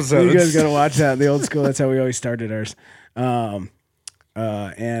 40 episodes. You guys got to watch that. The old school, that's how we always started ours.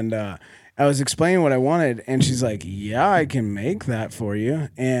 I was explaining what I wanted, and she's like, yeah, I can make that for you.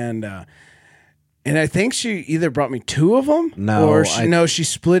 And I think she either brought me 2 of them, or she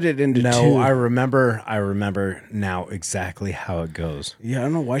split it into 2. No, I remember now exactly how it goes. Yeah, I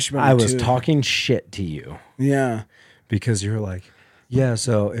don't know why she brought me 2. I was talking shit to you. Yeah. Because you were like, yeah,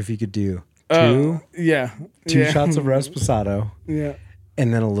 so if you could do 2 shots of Reposado,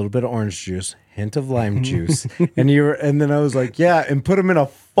 and then a little bit of orange juice, hint of lime juice, and then I was like, yeah, and put them in a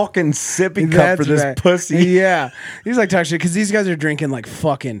fucking sippy cup for this pussy. Yeah, he's like talking shit because these guys are drinking like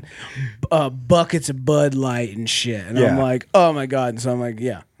fucking buckets of Bud Light and shit, and I'm like, oh my god, and so I'm like,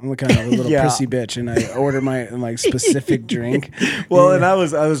 yeah, I'm kind of a little pussy bitch, and I order my like specific drink. Well, and I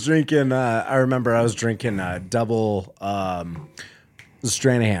was drinking. I remember I was drinking double.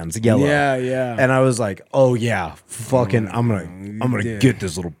 Stranahan's yellow. Yeah. And I was like, oh yeah, fucking I'm gonna get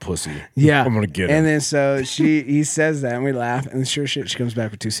this little pussy. Yeah. I'm gonna get him. And then so he says that and we laugh and sure shit she comes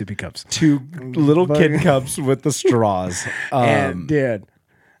back with 2 sippy cups. 2 little kid cups with the straws. And dude,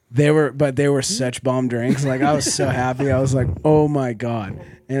 they were such bomb drinks. Like I was so happy. I was like, oh my god.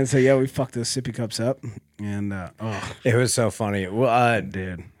 And so yeah, we fucked those sippy cups up. And it was so funny. Well,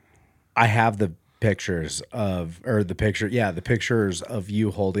 dude, I have the pictures of the pictures of you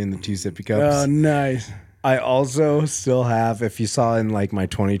holding the 2 sippy cups. Oh, nice. I also still have, if you saw in like my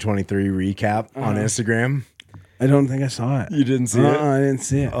 2023 recap on Instagram. I don't think I saw it. You didn't see it? I didn't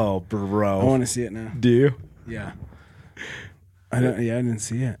see it. Oh, bro. I want to see it now. Do you? Yeah. I didn't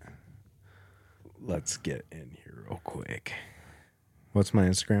see it. Let's get in here real quick. What's my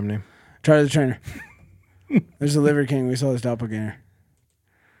Instagram name? Charlie the Trainer. There's the Liver King. We saw his doppelganger.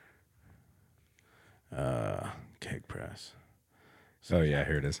 Cake press. Oh yeah,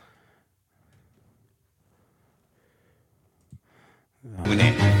 here it is. Good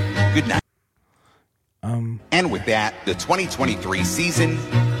night. And with that, the 2023 season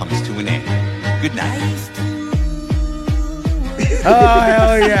comes to an end. Good night. Oh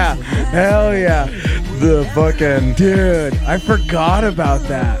hell yeah. Hell yeah. The fucking dude, I forgot about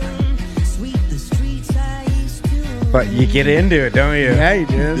that. But you get into it, don't you? Yeah, you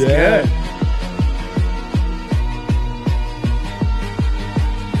do. It's good.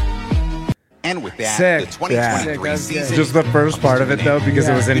 And with that, Sick. the 2023 season. Just the first part of it though, because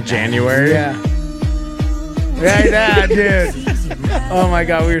it was in January. Yeah. Yeah, dude. Oh my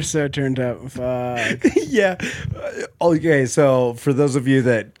god, we were so turned up. Fuck. Yeah. Okay, so for those of you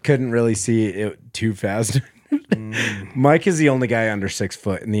that couldn't really see it too fast, Mike is the only guy under 6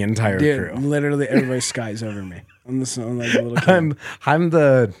 foot in the entire crew. Literally everybody skies over me. I'm like a little kid.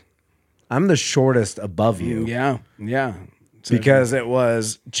 I'm the shortest above you. Yeah. So because it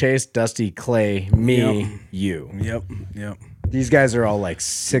was Chase, Dusty, Clay, me, you. Yep. These guys are all like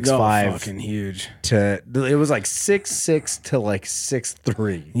 6'5", fucking huge. It was like 6'6" to like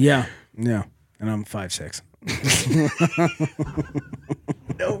 6'3". Yeah, and I'm 5'6".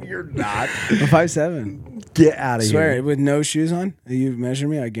 No, you're not. I'm 5'7". Get out of here! Swear, with no shoes on, you measure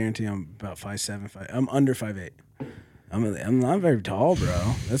me. I guarantee I'm about 5'7". I'm under 5'8". I'm not very tall,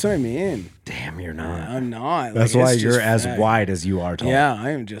 bro. That's what I mean. Damn. Damn, you're not. I'm not. That's Like, why it's you're just as fact. wide as you are tall. Yeah, I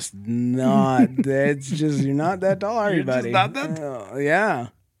am just not. It's just you're not that tall, are you, buddy? not that yeah.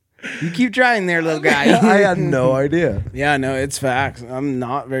 You keep trying there, little guy. I had no idea. Yeah, no, it's facts. I'm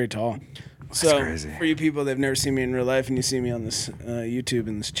not very tall. So crazy. for you people that've never seen me in real life and you see me on this YouTube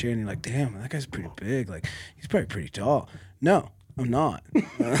and this chair and you're like, damn, that guy's pretty big. Like, he's probably pretty tall. No, I'm not.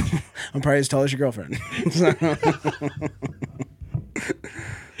 I'm probably as tall as your girlfriend.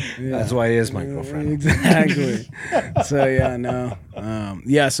 That's why he is my girlfriend. Exactly. So yeah, no.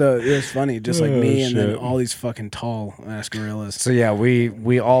 Yeah, so it was funny, just like me and then shit. all these fucking tall ass gorillas. So yeah,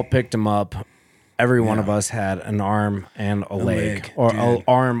 we all picked him up. Every one of us had an arm and a leg, or an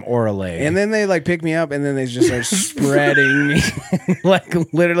arm or a leg. And then they like pick me up and then they just start spreading me. Like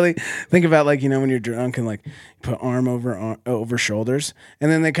literally think about like, you know, when you're drunk and like you put arm over shoulders and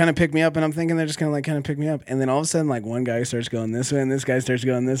then they kind of pick me up and I'm thinking they're just going to like kind of pick me up. And then all of a sudden like one guy starts going this way and this guy starts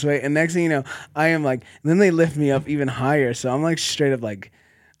going this way. And next thing you know, I am like, then they lift me up even higher. So I'm like straight up like,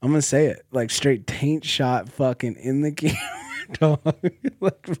 I'm going to say it, like straight taint shot fucking in the camera. Dog.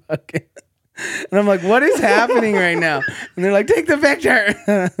 Like fucking. And I'm like, what is happening right now? And they're like, take the picture.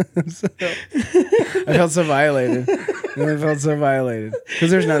 So, I felt so violated.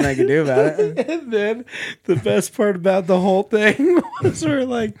 Because there's nothing I could do about it. And then the best part about the whole thing was we're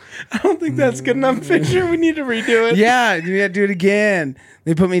like, I don't think that's good enough picture. We need to redo it. Yeah, you gotta do it again.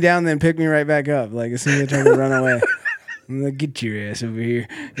 They put me down, then pick me right back up. Like as soon as I try to run away. I'm like, get your ass over here.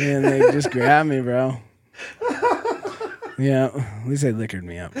 And they just grab me, bro. Yeah, at least they liquored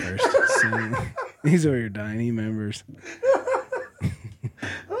me up first. So, he's over here dying. He remembers.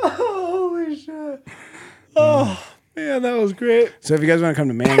 Holy shit. Oh, man, that was great. So if you guys want to come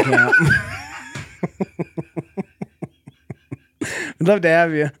to man camp, we'd love to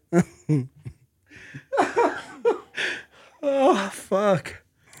have you. Oh, fuck.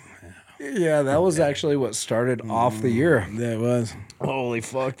 Yeah, that was actually what started off the year. Yeah, it was. Holy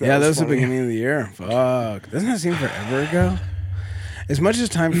fuck. That was the beginning of the year. Fuck. Doesn't that seem forever ago? As much as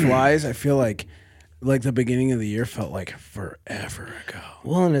time flies, I feel like the beginning of the year felt like forever ago.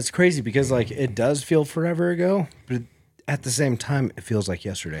 Well, and it's crazy because like it does feel forever ago, but at the same time, it feels like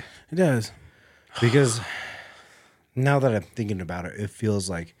yesterday. It does. Because now that I'm thinking about it, it feels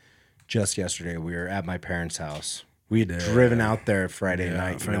like just yesterday we were at my parents' house. We had driven out there Friday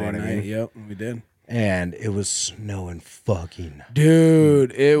night. You know what I mean? Yep, we did. And it was snowing fucking.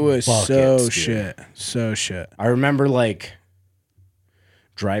 Dude, it was Buckets, so dude. shit. So shit. I remember like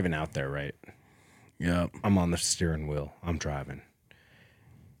driving out there, right? Yep. I'm on the steering wheel. I'm driving.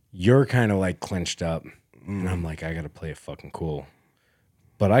 You're kind of like clenched up. And I'm like, I got to play it fucking cool.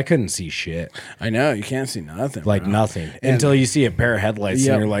 But I couldn't see shit. I know. You can't see nothing. Like bro. nothing. Until you see a pair of headlights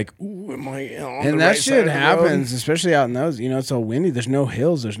Yep. and you're like, ooh, am I on And the that right shit side of the road? happens, especially out in those. You know, it's all windy. There's no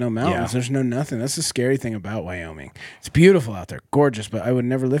hills. There's no mountains. Yeah. There's no nothing. That's the scary thing about Wyoming. It's beautiful out there, gorgeous. But I would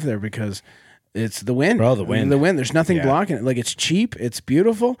never live there because it's the wind. Bro, the wind. The wind. There's nothing Yeah. blocking it. Like it's cheap. It's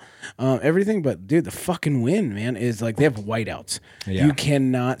beautiful. Everything. But dude, the fucking wind, man, is like they have whiteouts. Yeah. You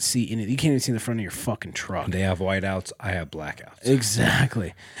cannot see in it. You can't even see the front of your fucking truck. They have whiteouts. I have blackouts.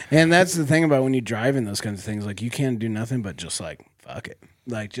 Exactly. And that's the thing about when you drive in those kinds of things. Like you can't do nothing but just like fuck it.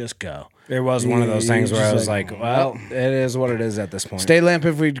 Like just go. It was one of those things where I was Just like, well, it is what it is at this point. Stay lamp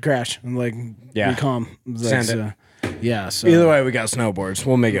if we crash. And like, Yeah. be calm. Like, Send it. so, yeah. So Either way, we got snowboards.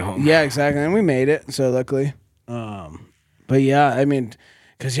 We'll make it home. yeah, exactly. And we made it. So luckily. But yeah, I mean,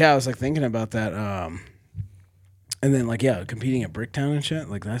 because I was like thinking about that. And then like competing at Bricktown and shit.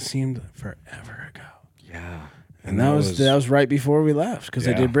 Like that seemed forever ago. Yeah. And that was right before we left because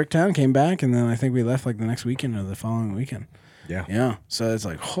I Yeah. did Bricktown, came back, and then I think we left like the next weekend or the following weekend. Yeah. Yeah. So it's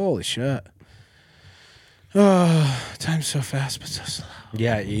like holy shit. Oh, time's so fast but so slow.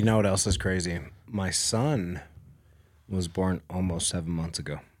 Yeah. You know what else is crazy? My son was born almost 7 months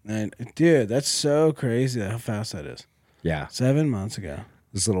ago. And dude, that's so crazy how fast that is. Yeah. 7 months ago.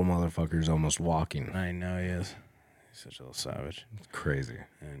 This little motherfucker's almost walking. I know he is. He's such a little savage. It's crazy.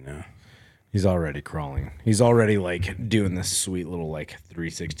 I know. He's already crawling. He's already like doing this sweet little like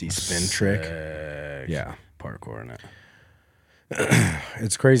 360 spin trick. Yeah. Parkour in it.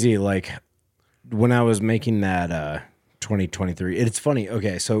 It's crazy. Like when I was making that 2023, it's funny.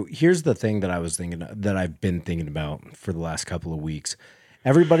 Okay, so here's the thing that I was thinking that I've been thinking about for the last couple of weeks.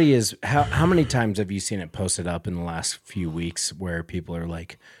 Everybody is how many times have you seen it posted up in the last few weeks where people are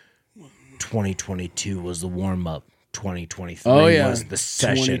like 2022 was the warm up, 2023 was the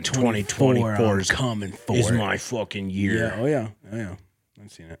session, 2024 I'm coming for is it. my fucking year. Yeah, oh yeah.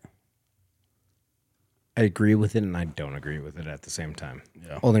 I've seen it. I agree with it and I don't agree with it at the same time.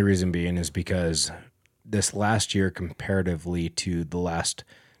 Yeah. Only reason being is because this last year comparatively to the last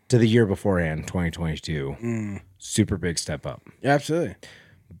to the year beforehand, 2022. Super big step up. Absolutely.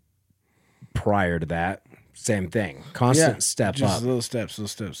 Prior to that, same thing. Constant step just up. Little steps.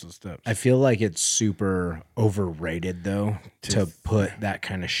 I feel like it's super overrated though to put that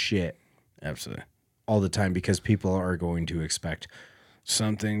kind of shit Absolutely. all the time because people are going to expect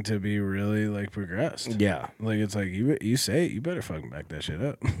something to be really like progressed. Yeah. Like it's like you say it, you better fucking back that shit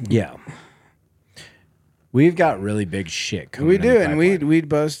up. Yeah. We've got really big shit coming. We do, and we'd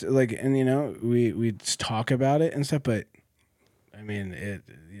boast like, and we'd talk about it and stuff. But I mean,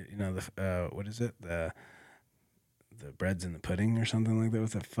 the what is it? The bread's in the pudding or something like that.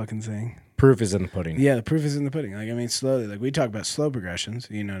 What's that fucking saying? Proof is in the pudding. Yeah, the proof is in the pudding. Like I mean, slowly. Like we talk about slow progressions.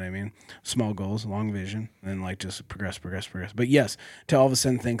 You know what I mean? Small goals, long vision, and like just progress. But yes, to all of a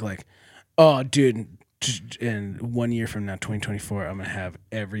sudden think like, oh, dude. And 1 year from now, 2024, I'm gonna have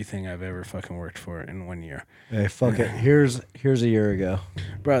everything I've ever fucking worked for in 1 year. Hey, fuck it. Here's a year ago,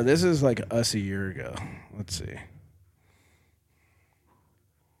 bro. This is like us a year ago. Let's see.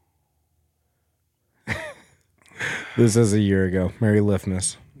 This is a year ago. Merry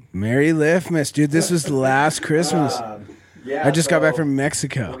Liftmas. Merry Liftmas, dude. This was last Christmas. Yeah, I just got back from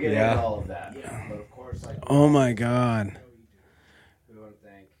Mexico. Yeah. All of that. Yeah. But of course, oh my god.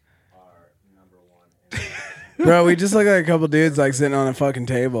 Bro, we just look like a couple dudes like sitting on a fucking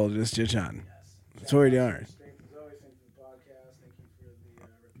table just chit-chatting. That's what we're doing.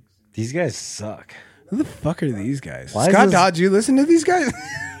 These guys suck. Who the fuck are these guys? Why Scott Dodge, you listen to these guys?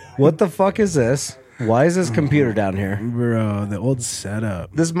 What the fuck is this? Why is this computer down here? Bro, the old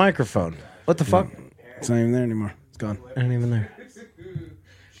setup. This microphone. What the fuck? It's not even there anymore. It's gone. Ain't even there.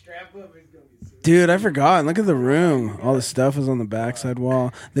 Dude, I forgot. Look at the room. All the stuff was on the backside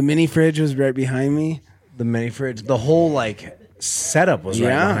wall. The mini fridge was right behind me. The mini fridge. The whole like setup was right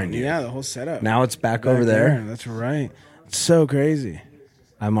behind you. Yeah, the whole setup. Now it's back over there. That's right. It's so crazy.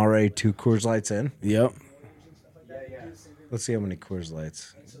 I'm already 2 Coors Lights in. Yep. Let's see how many Coors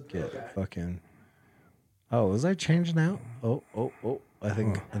Lights get fucking. Oh, was I changing out? Oh. I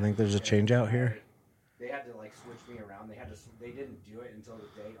think there's a change out here. They had to like switch me around. They didn't do it until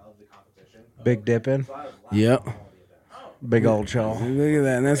the day of the competition. Big dipping. Yep. Big old chill. Look at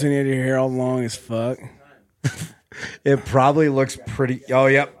that. And that's when you had your hair all long as fuck. It probably looks pretty. Oh,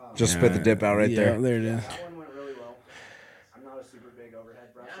 yep. Just spit the dip out right there. There it is. That one went really well. I'm not a super big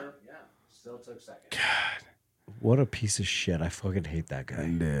overhead brusher. Yeah. Still took second. God. What a piece of shit. I fucking hate that guy.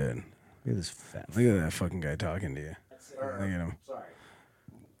 Dude. Look at this fat. Look at that fucking guy talking to you. Look at him.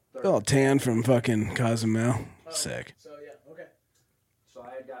 Sorry. All tan from fucking Cozumel. Sick. So yeah, okay. So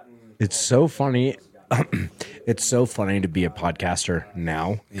I had gotten. It's so funny. It's so funny to be a podcaster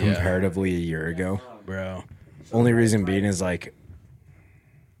now comparatively a year ago. Bro. Only reason being is like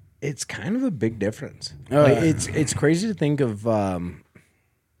it's kind of a big difference. Like, it's crazy to think of how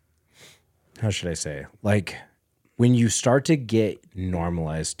should I say? Like when you start to get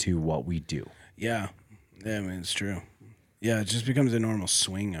normalized to what we do. Yeah. Yeah, I mean it's true. Yeah, it just becomes a normal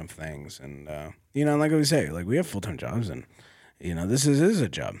swing of things. And like we say, like we have full-time jobs and this is a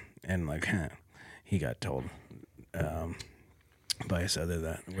job. And like he got told by us other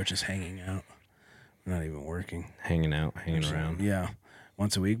that we're just hanging out. We're not even working. Hanging out, hanging around. Yeah.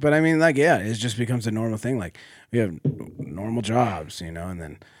 Once a week. But I mean, like, yeah, it just becomes a normal thing. Like we have normal jobs, and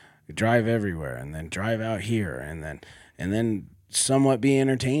then we drive everywhere and then drive out here and then somewhat be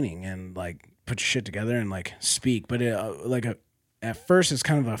entertaining and like put your shit together and like speak. But at first it's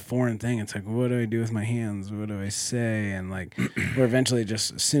kind of a foreign thing. It's like, what do I do with my hands? What do I say? And like, or eventually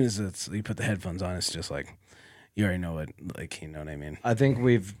just as soon as you put the headphones on, it's just like, you already know what, like, you know what I mean? I think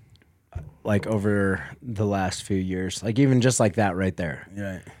we've like over the last few years, like even just like that right there.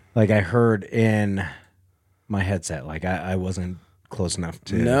 Yeah. Like I heard in my headset, like I wasn't close enough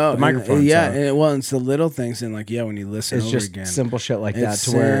to the microphone. Yeah, so and it's the little things and like when you listen it's over just again, simple shit like that. It's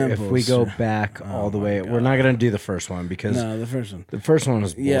To where if simple we go shit. back all the way, my we're not gonna do the first one because the first one. the first one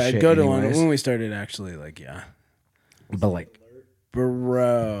was bullshit. Yeah, go to one anyways. when we started actually. Like, But like,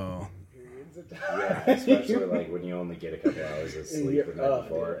 bro. Yeah, especially like when you only get a couple hours of sleep the night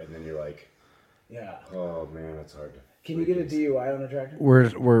before, and then you're like, oh man, it's hard to. Can you get a DUI on a tractor?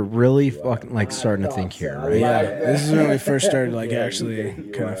 we're really fucking like starting to think here, right? Yeah, this is when we first started like actually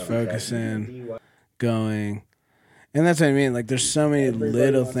kind of focusing, going, and that's what I mean. Like, there's so many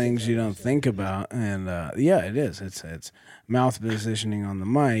little things you don't think about, and it is. It's mouth positioning on the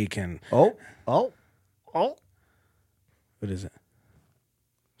mic and Oh. what is it?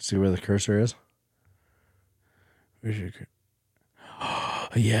 See where the cursor is? Where's your?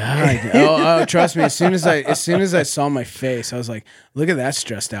 Yeah. Oh, trust me. As soon as I saw my face, I was like, "Look at that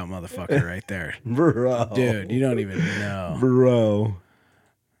stressed out motherfucker right there, Bro. dude. You don't even know, Bro.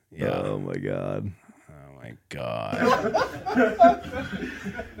 Yeah. Oh my god. Oh my god.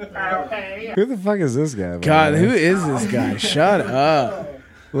 Who the fuck is this guy? God, who is this guy? Shut up.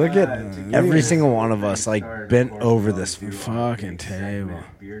 Look at every single one of us like bent over this Fucking table.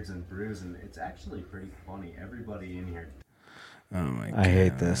 Beards and Brews, and it's actually pretty funny. Everybody in here. Oh my god. I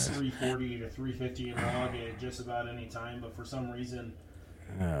hate this. 340 to 350 in log at just about any time, but for some reason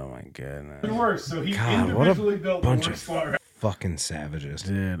Oh my goodness. it works. So he God, what individually a built the bunch worst of bar. fucking savages.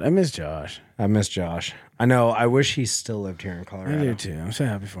 Dude, I miss Josh. I miss Josh. I know. I wish he still lived here in I Colorado. do too. I'm so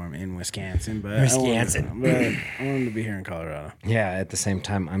happy for him in Wisconsin, but Wisconsin. I want him to be here in Colorado. Yeah. At the same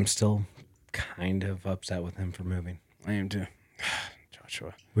time, I'm still kind of upset with him for moving. I am too.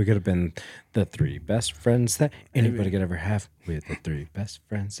 Joshua. We could have been the three best friends that anybody could ever have. We're the three best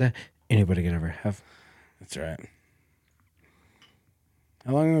friends that anybody could ever have. That's right.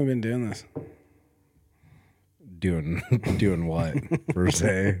 How long have we been doing this? Doing what per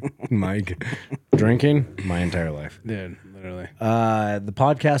se, Mike? Drinking my entire life. Dude, literally. The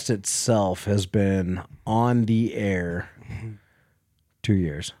podcast itself has been on the air 2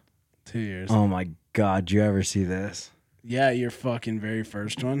 years. 2 years. Oh my god! Do you ever see this? Yeah, your fucking very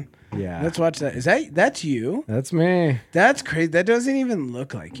first one. Yeah, Let's watch that. That's you? that's me. That's crazy. That doesn't even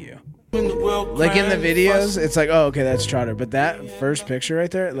look like you. Like in the videos, it's like, oh, okay, that's Trotter. But that first picture right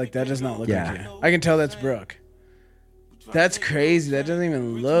there, like that does not look Yeah. like you. I can tell that's Brooke. That's crazy. That doesn't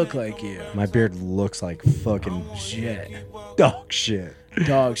even look like you. My beard looks like fucking Shit. dog shit.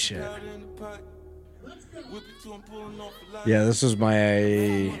 Dog shit. Yeah, this was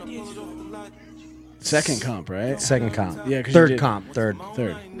my Second comp, right? second comp. Yeah, 'cause you third did- comp. Third.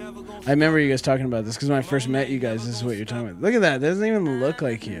 I remember you guys talking about this because when I first met you guys, this is what you're talking about. Look at that. That doesn't even look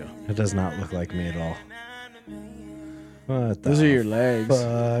like you. It does not look like me at all. What the Those are your legs.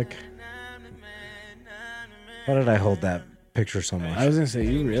 fuck? Why did I hold that picture so much? I was going to say,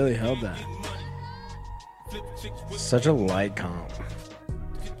 you really held that. Such a light comp.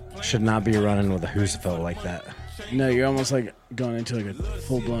 Should not be running with a Husafel like that. No, you're almost like going into like a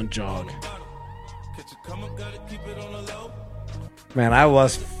full-blown jog. Man, I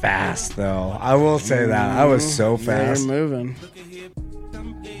was fast though. I will say that. I was so Yeah, fast. you're moving.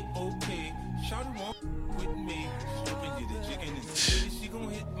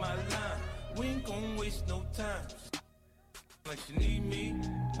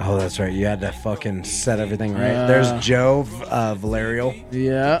 Oh, that's right. You had to fucking set everything right. There's Joe Valerio.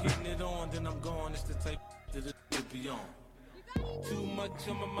 Yeah.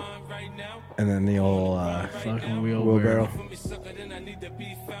 And then the old Fucking wheelbarrow.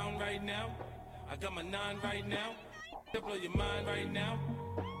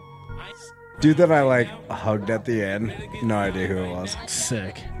 Dude that I like hugged at the end. No idea who it was.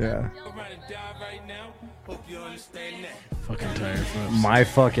 Sick. Yeah. Fucking tired folks. My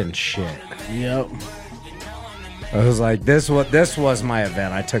fucking shit. Yep. I was like, this was my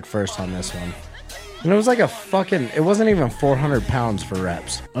event. I took first on this one. And it was like a fucking, it wasn't even 400 pounds for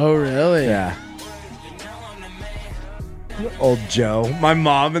reps. Oh, really? Yeah. Old Joe. My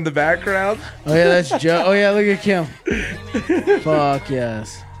mom in the background. Oh, yeah, that's Joe. Oh, yeah, look at Kim. Fuck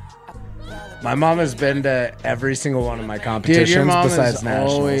yes. My mom has been to every single one of my competitions Dude, your mom besides is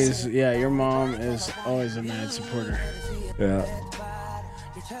nationals. always, yeah, your mom is always a mad supporter. Yeah.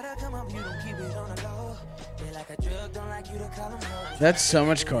 That's so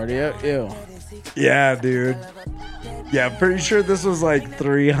much cardio. Ew. Yeah, dude. Yeah, I'm pretty sure this was like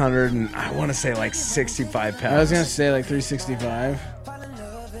 300 and I want to say like 65 pounds. I was going to say like 365.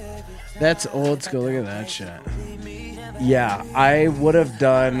 That's old school. Look at that shit. Yeah, I would have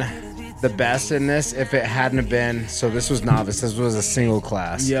done the best in this if it hadn't have been. So this was novice. This was a single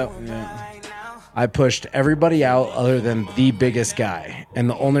class. Yep. Yeah. I pushed everybody out other than the biggest guy. And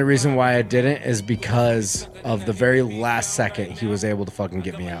the only reason why I didn't is because of the very last second he was able to fucking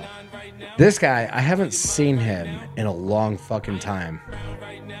get me out. This guy, I haven't seen him in a long fucking time.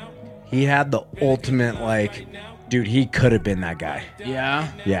 He had the ultimate, like, dude, he could have been that guy.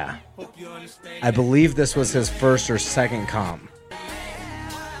 Yeah. Yeah. I believe this was his first or second comp.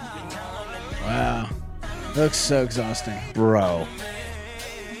 Wow. Looks so exhausting. Bro.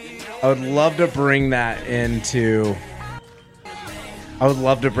 I would love to bring that into... I would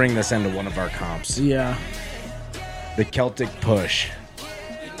love to bring this into one of our comps. Yeah. The Celtic push.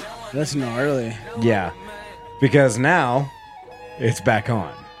 That's gnarly. Yeah. Because now, it's back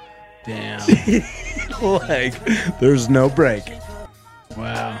on. Damn. Like, there's no break.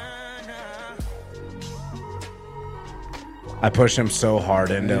 Wow. I pushed him so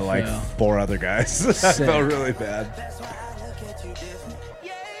hard into You like fell. 4 other guys. I Sick. felt really bad.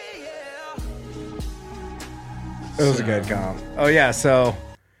 It was a good comp. Oh yeah, so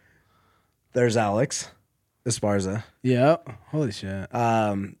There's Alex Esparza. Yep. Holy shit.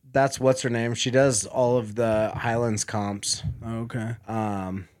 That's what's her name. She does all of the Highlands comps. Okay.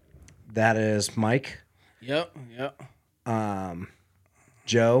 That is Mike, Yep.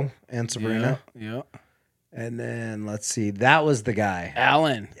 Joe, and Sabrina. Yep. And then let's see. That was the guy,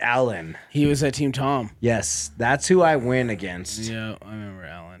 Alan. He was at Team Tom. Yes, that's who I win against. Yeah, I remember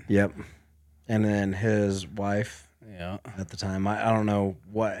Alan. Yep. And then his wife. Yeah. At the time, I don't know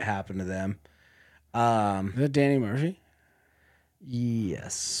what happened to them. Is that Danny Murphy?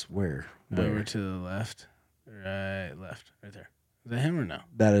 Yes. Where? Over to the left. Right there. Is that him or no?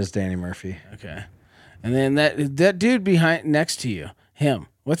 That is Danny Murphy. Okay. And then that dude behind next to you, him.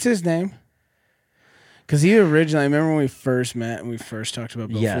 What's his name? Because he originally, I remember when we first met and we first talked about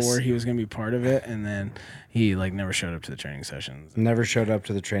before he was going to be part of it, and then he like never showed up to the training sessions. Never showed up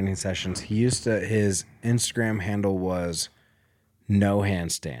to the training sessions. His Instagram handle was no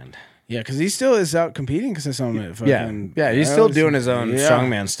handstand. Yeah, because he still is out competing because I saw him at fucking... Yeah, he's still doing his own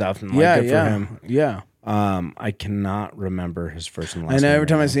strongman stuff, and good for him. Yeah. I cannot remember his first and last name. I know every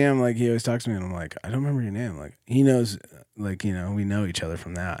time I see him, like, he always talks to me, and I'm like, I don't remember your name. Like, he knows, like, you know, we know each other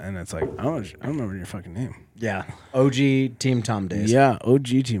from that, and it's like, I don't remember your fucking name. Yeah. OG Team Tom days. Yeah, OG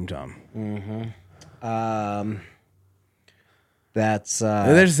Team Tom. Mm-hmm. That's...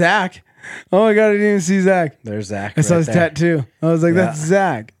 there's Zach. Oh my God, I didn't even see Zach. There's Zach. I saw his tattoo. I was like, that's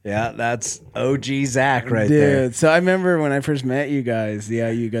Zach. Yeah, that's OG Zach there. Dude, so I remember when I first met you guys,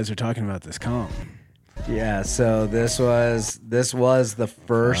 you guys were talking about this comp. Yeah, so this was the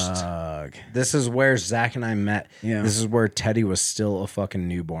first. This is where Zach and I met. Yeah. This is where Teddy was still a fucking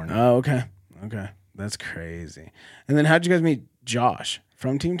newborn. Oh, okay. That's crazy. And then how'd you guys meet Josh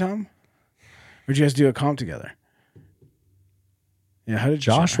from Team Tom? Or did you guys do a comp together? Yeah, how did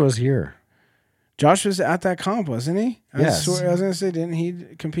Josh was here? Josh was at that comp, wasn't he? Yes. I was going to say, didn't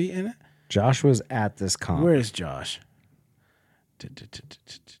he compete in it? Josh was at this comp. Where is Josh? I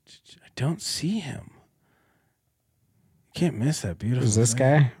don't see him. You can't miss that beautiful Is this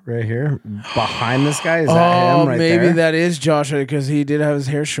thing. guy right here? Behind this guy? Is that him right maybe there? that is Josh because he did have his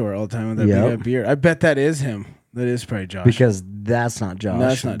hair short all the time with that big beard. I bet that is him. That is probably Josh. Because that's not Josh. No,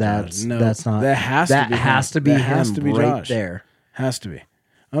 that's not Josh. No, that's not. That has to be him. That has to be right Josh. there. Has to be.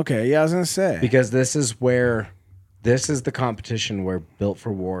 Okay, yeah, I was gonna say Because this is the competition where Built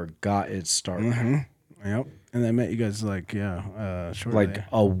for War got its start. Mm-hmm. Yep. And I met you guys shortly. Like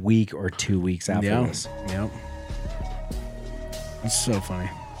a week or 2 weeks after this. Yep. It's so funny.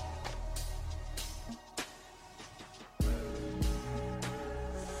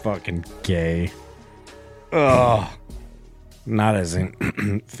 Fucking gay. Ugh. Not as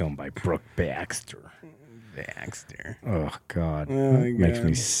in filmed by Brooke Baxter. Oh God. Makes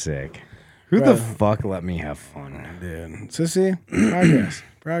me sick. Who the fuck let me have fun? Dude. So see,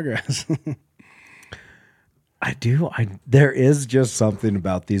 progress. There is just something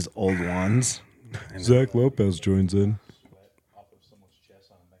about these old ones. Zach Lopez joins in.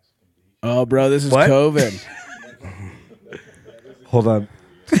 Oh, bro, this is What? COVID. Hold on.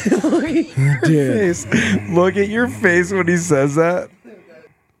 Look at your face. Look at your face when he says that.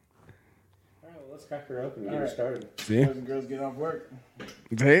 All right, well, let's crack her open and get her started. See? Boys and girls get off work.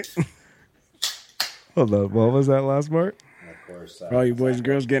 Hey, Hold on. What was that last part? And of course, for all you boys and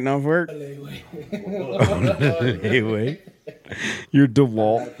girls getting off work. Hey, wait. Your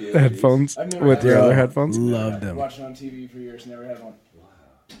DeWalt headphones with your other headphones? Loved them. Watched it on TV for years, never had one.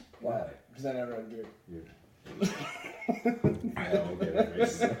 Why? Because I never had a beard.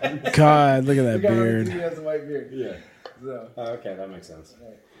 God, look at that The guy on beard. TV has a white beard. Yeah. So, Okay, that makes sense.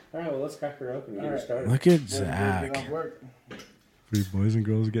 All right, well, let's crack her open and get her started. Look at boys and girls get Zach. off work. Three boys and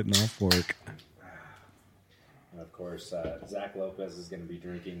girls getting off work. And of course, Zach Lopez is going to be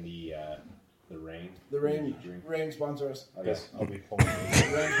drinking the Rain. The rain sponsor us. Yes. I'll be pulling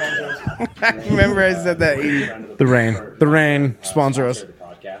it. Rain sponsor us. Remember I said that. The Rain. Sponsor us. The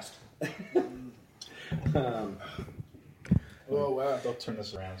podcast. Oh, wow. They'll turn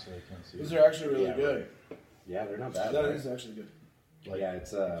this around so they can see. These are actually really Yeah, good. Yeah, they're not bad. That right? is actually good. Like, Yeah,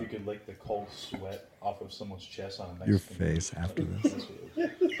 it's if you could lick the cold sweat off of someone's chest on a Your Mexican face after this. That's what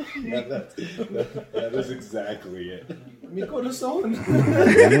it is. yeah, that is exactly it. Mi corazón.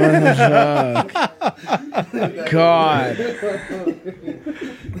 God.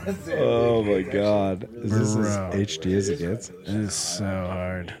 Oh my God. Is this as Bro. HD as it gets? It is so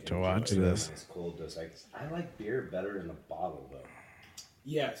hard to watch this. It's cold. Just like I like beer better in a bottle though.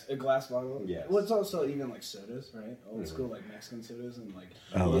 Yes, a glass bottle. Yes. Well, it's also even like sodas, right? Old school like Mexican sodas and like.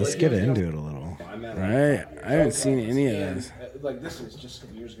 Oh, let's get into it a little. I'm at Right? I haven't seen any of And, this. like this was just a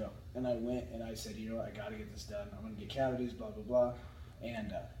couple years ago, and I went and I said, you know what, I got to get this done. I'm gonna get cavities, blah blah blah,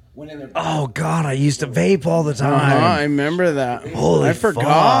 and Went in there. Oh God, I used to vape all the time. I remember that. Holy I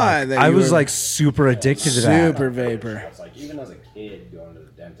forgot that I you was were like super addicted to that. super vapor. It's like, even as a kid going to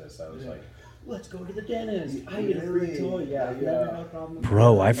the dentist, I was like, let's go to the dentist. I get a free toy. Yeah, I've never had a problem.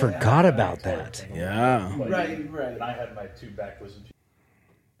 Bro, I forgot about that. Yeah. Right. And I had my 2 back wisdom teeth.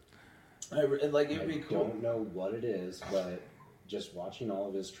 Like it'd be I cool. don't know what it is, but just watching all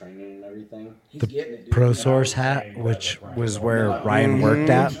of his training and everything. He's getting it, dude. Pro Source hat, which was where Ryan worked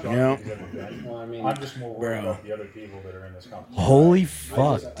at. Yeah. Well, I mean, I'm just more worried about the other people that are in this competition. Holy I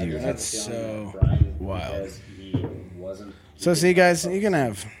fuck, just dude. have a That's feeling so that Brian, wild. because he wasn't. So see, guys, you can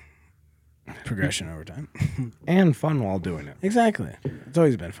have progression over time. And fun while doing it. Exactly. It's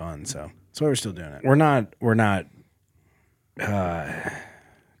always been fun, so that's why we're still doing it. We're not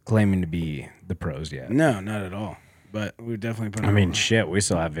claiming to be the pros yet. No, not at all. But we definitely put. I mean, shit, we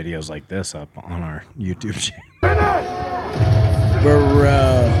still have videos like this up on our YouTube channel.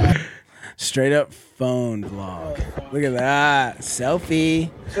 bro, straight up phone vlog. Look at that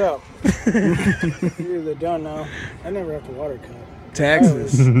selfie. So, you that don't know, I never have to water cut.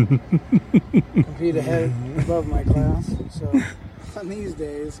 Texas. Compete ahead above my class. So, on these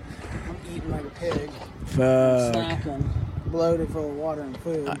days, I'm eating like a pig, Fuck. snacking, bloated full of water and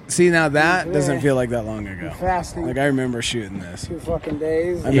food. See, now that doesn't feel like that long ago. Fasting Like I remember shooting this. 2 fucking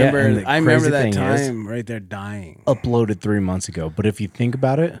days. I Yeah, remember. and the I remember crazy that thing is- time right there dying. Uploaded 3 months ago. But if you think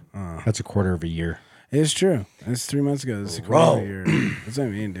about it, that's a quarter of a year. It's true. It's 3 months ago. It's a quarter of a year. That's what I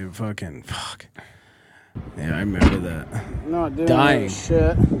mean, dude. Fucking fuck. Yeah, I remember that. Not doing Dying. that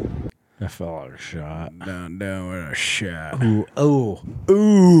shit. I fell out of shot. Down with a shot.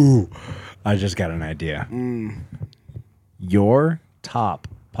 Ooh. I just got an idea. Your top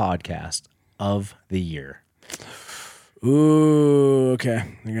podcast of the year. Ooh, okay.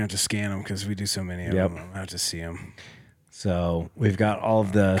 You're gonna have to scan them because we do so many of Yep. them. I'm gonna have to see them. So we've got all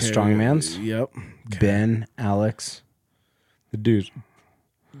of the strongmans. Yep. Ben, Alex, the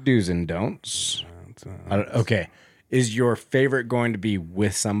do's and don'ts. Okay. Is your favorite going to be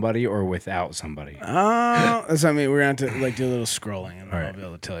with somebody or without somebody? Oh, that's what I mean. We're gonna have to like do a little scrolling, and I'll be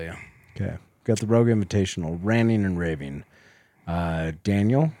able to tell you. Okay. Got the Rogue Invitational, Ranting and Raving.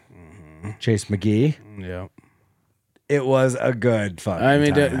 Daniel, Chase McGee. Yeah. It was a good fucking I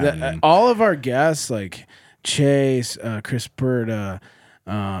mean, time having him. all of our guests, like Chase, Chris Berta,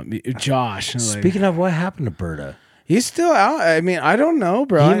 Josh. Like, Speaking of, what happened to Berta? he's still out. I mean, I don't know,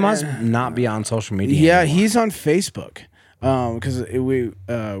 bro. He must not be on social media Yeah, anymore. he's on Facebook because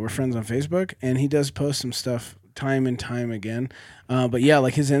we're friends on Facebook, and he does post some stuff time and time again. But yeah,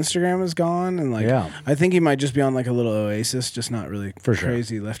 like his Instagram is gone, and like I think he might just be on like a little oasis, just not really For sure.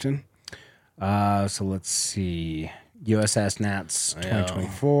 crazy lifting. So let's see. USS Nats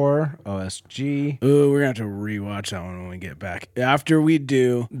 2024, OSG. Ooh, we're gonna have to rewatch that one when we get back after we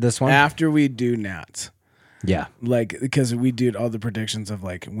do This one? After we do Nats. Yeah. Like, because we did all the predictions of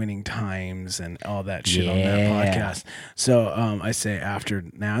like winning times and all that shit on that Yeah. podcast. So I say after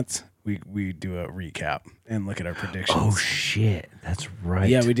Nats, we do a recap and look at our predictions. Oh, shit. That's right.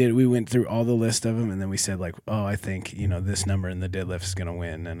 Yeah, we did. We went through all the list of them, and then we said like, oh, I think this number in the deadlift is gonna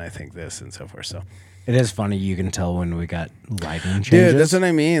win, and I think this and so forth. So It is funny. You can tell when we got lighting changes. dude, that's what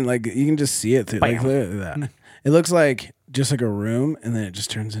I mean. Like you can just see it through like look at that. It looks like just like a room, and then it just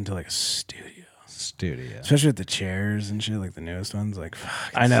turns into like a studio. Especially with the chairs and shit, like the newest ones. Like,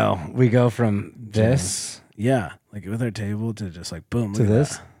 fuck, I know. We go from this yeah, like with our table to just like boom to look at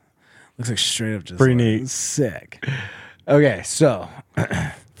this. that. Looks like straight up just Pretty like, neat. sick. Okay, so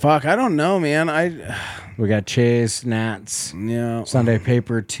Fuck, I don't know, man. we got Chase, Nats, Yeah, Sunday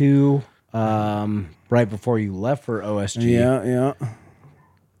Paper 2, right before you left for OSG. yeah.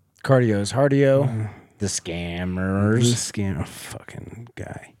 Cardio's Hardio, the Scammers. This scam, fucking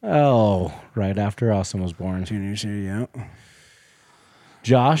guy. Oh, right after Austin was born. Junior's here, yeah.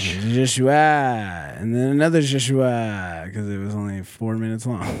 Josh. Joshua, and then another Joshua because it was only 4 minutes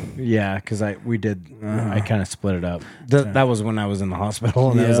long. Yeah, because I kind of split it up. That was when I was in the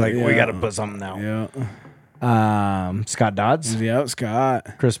hospital, and I was like, we got to put something out. Yeah, Scott Dodds, yeah, Scott.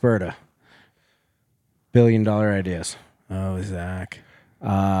 Chris Berta, $1 billion Ideas Oh, Zach.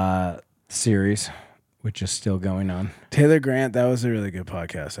 series, which is still going on. Taylor Grant, that was a really good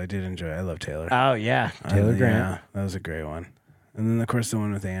podcast. I did enjoy it. I love Taylor. Oh yeah, Taylor Grant, Yeah, that was a great one. And then, of course, the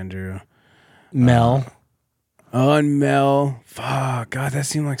one with Andrew. Mel. Oh, and Mel. Fuck, God, that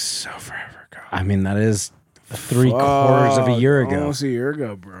seemed like so forever ago. I mean, that is 3/4 of a year ago. Almost a year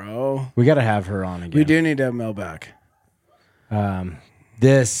ago, bro. We got to have her on again. We do need to have Mel back.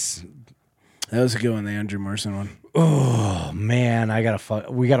 This. That was a good one, the Andrew Morrison one. Oh man,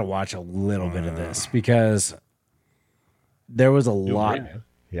 we gotta watch a little bit of this because there was a lot.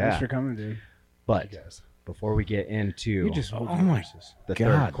 Yeah. Thanks for coming, dude. But before we get into the God,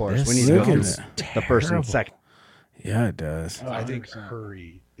 third course, this we need to go through is the first and second. Yeah, it does. I think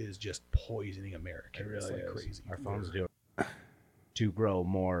curry is just poisoning America. It really is crazy. Our phones do it. To grow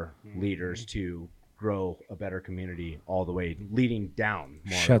more leaders, to grow a better community, all the way leading down.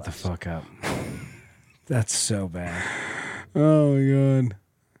 More Shut the fuck up. That's so bad. Oh my god.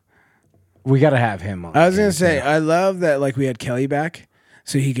 We got to have him on. I was gonna say, I love that like we had Kelly back,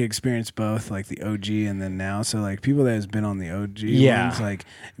 so he could experience both, like the OG and then now. So like people that has been on the OG ones, like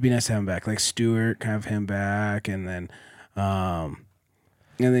it'd be nice to have him back. Like Stuart, kind of him back, and then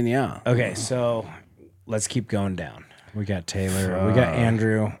yeah. Okay, so let's keep going down. We got Taylor. We got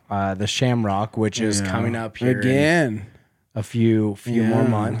Andrew. The Shamrock, which is coming up here again. A few more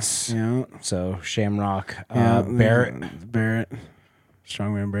months. Yeah. So Shamrock, Barrett,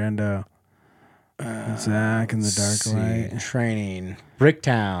 Strongman Brando, Zach in the dark light training.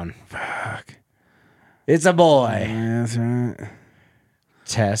 Bricktown. Fuck. It's a boy. Yeah, that's right.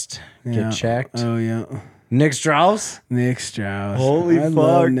 Test. Yeah. Get checked. Oh yeah. Nick Strauss. Nick Strauss. Holy I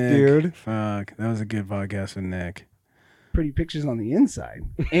love fuck, Nick. dude. Fuck. That was a good podcast with Nick. Pretty pictures on the inside,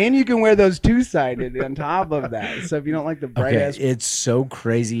 and you can wear those two-sided on top of that. So if you don't like the bright ass, it's so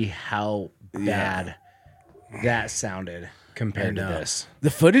crazy how bad that sounded compared to this. The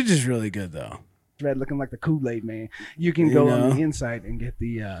footage is really good though. red looking like the Kool-Aid man, you can go on the inside and get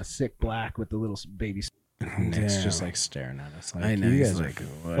the sick black with the little baby. Nick's just like staring at us. Like, I know. you He's guys like,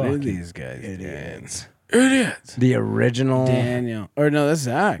 are what are these guys idiots. Idiots. The original Daniel. Or no, that's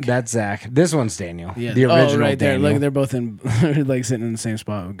Zach. That's Zach. This one's Daniel. Yeah. The original right there. Daniel. Look, they're both in, like sitting in the same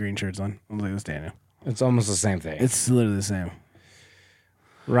spot with green shirts on. I was like, that's Daniel. It's almost the same thing. It's literally the same.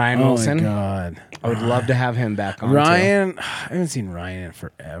 Ryan Wilson. Oh my god. I would love to have him back on. Ryan. I haven't seen Ryan in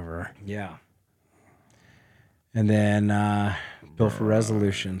forever. Yeah. And then Built for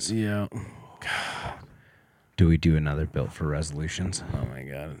Resolutions. Yeah. Do we do another Built for Resolutions? Oh my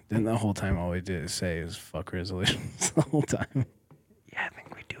god. Then the whole time all we did say is fuck resolutions the whole time. Yeah, I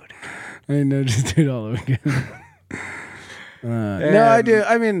think we do it again. I know, just do it all over again. No, I do.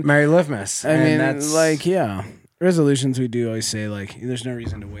 I mean, Mary Liftmas. I mean, that's like, yeah. Resolutions we do always say, like, there's no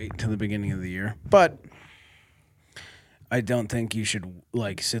reason to wait till the beginning of the year. But I don't think you should,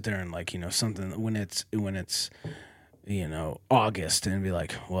 like, sit there and, like, you know, something when it's you know, August and be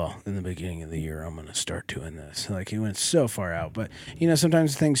like, well, in the beginning of the year, I'm going to start doing this. Like, it went so far out. But, you know,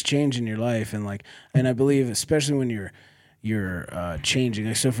 sometimes things change in your life. And, like, and I believe, especially when you're changing.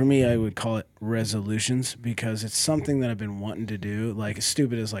 Like, so for me, I would call it resolutions because it's something that I've been wanting to do. Like, as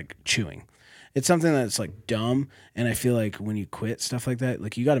stupid as, like, chewing. It's something that's, like, dumb. And I feel like when you quit stuff like that,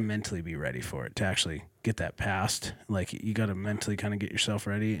 like, you got to mentally be ready for it to actually get that past. Like, you got to mentally kind of get yourself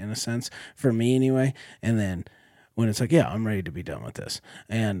ready in a sense, for me anyway. And then when it's like, yeah, I'm ready to be done with this.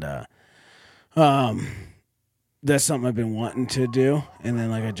 And that's something I've been wanting to do. And then,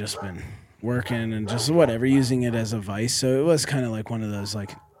 like, I've just been working and just whatever, using it as a vice. So it was kind of like one of those,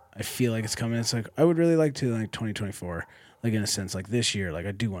 like, I feel like it's coming. It's like, I would really like to, like, 2024, like, in a sense, like, this year, like,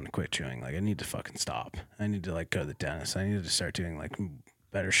 I do want to quit chewing. Like, I need to fucking stop. I need to, like, go to the dentist. I need to start doing, like,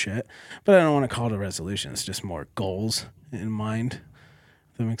 better shit. But I don't want to call it a resolution. It's just more goals in mind. Does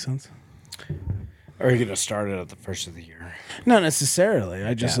that make sense? Or are you going to start it at the first of the year? Not necessarily.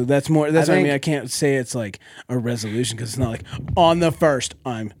 I just, that's more, that's what I mean. I can't say it's like a resolution because it's not like on the first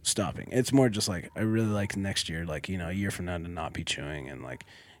I'm stopping. It's more just like, I really like next year, like, you know, a year from now to not be chewing and like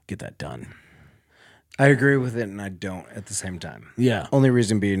get that done. I agree with it and I don't at the same time. Yeah. Only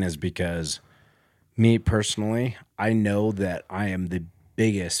reason being is because me personally, I know that I am the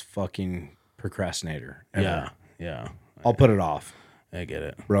biggest fucking procrastinator ever. Yeah. Yeah. I'll put it off. I get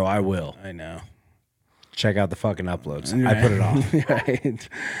it. Bro, I will. I know. Check out the fucking uploads. Right. I put it off. Right.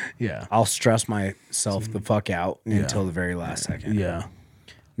 Yeah. I'll stress myself the fuck out until the very last second. Yeah.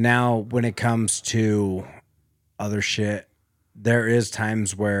 Now, when it comes to other shit, there is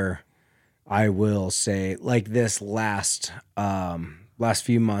times where I will say, like this last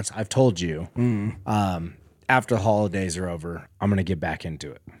few months, I've told you, after the holidays are over, I'm going to get back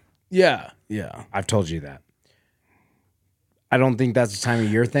into it. Yeah. Yeah. I've told you that. I don't think that's a time of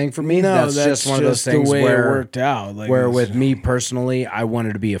year thing for me. No, that's just one of those things the way where it worked out. Like, where with me personally, I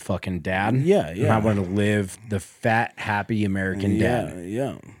wanted to be a fucking dad. Yeah, And yeah. I wanted to live the fat, happy American dad.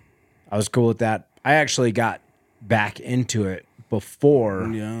 Yeah. I was cool with that. I actually got back into it before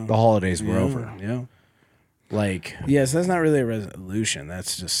the holidays were over. Yeah. Like, yes, that's not really a resolution.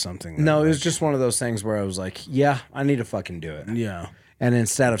 That's just something. That, no, it was just one of those things where I was like, yeah, I need to fucking do it. Yeah. And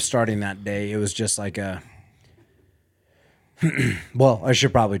instead of starting that day, it was just like a, Well, I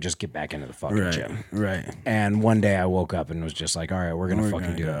should probably just get back into the fucking gym. Right. And one day I woke up and was just like, all right, we're going to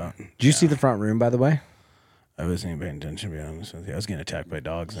fucking do go. it. Did you see the front room, by the way? I wasn't even paying attention, to be honest with you. I was getting attacked by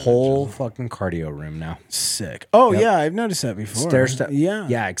dogs. Whole fucking cardio room now. Sick. Oh, yeah, I've noticed that before. Stair step. Yeah.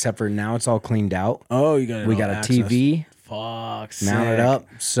 Yeah, except for now it's all cleaned out. Oh, you got it. We got a TV. Fuck. Mounted up.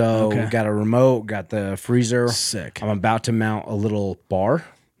 So we got a remote, got the freezer. Sick. I'm about to mount a little bar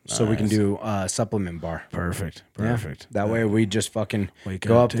so we can do a supplement bar. Perfect. Yeah. That way we just fucking Wake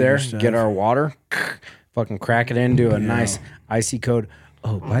go up, up take there, your stuff. get our water, fucking crack it into a nice icy code.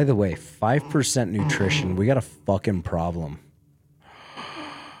 Oh, by the way, 5% nutrition. We got a fucking problem.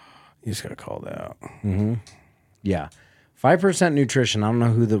 You just got to call that out. Mm-hmm. Yeah. 5% nutrition. I don't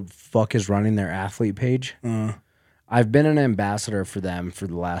know who the fuck is running their athlete page. I've been an ambassador for them for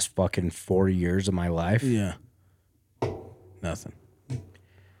the last fucking 4 years of my life. Yeah. Nothing.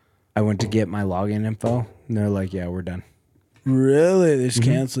 I went to get my login info, and they're like, yeah, we're done. Really? They just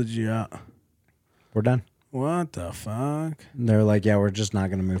canceled you out. We're done. What the fuck? And they're like, yeah, we're just not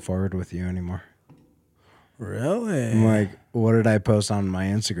going to move forward with you anymore. Really? I'm like, what did I post on my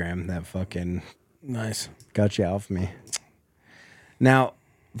Instagram that fucking Nice. got you off me? Now,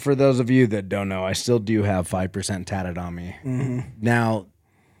 for those of you that don't know, I still do have 5% tatted on me. Now,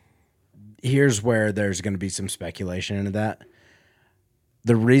 here's where there's going to be some speculation into that.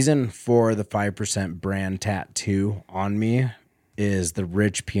 The reason for the 5% brand tattoo on me is the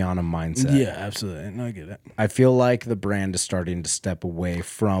Rich Piana mindset. Yeah, absolutely. No, I get it. I feel like the brand is starting to step away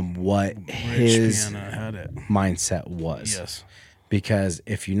from what his Piana had it. mindset was. Yes. Because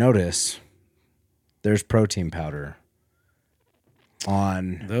if you notice, there's protein powder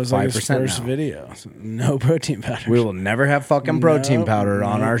on Those 5% like his first now. videos. No protein powder. We will never have fucking protein Nope, powder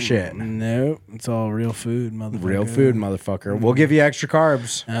on our nope, shit. Nope. It's all real food, motherfucker. Real food, motherfucker. We'll give you extra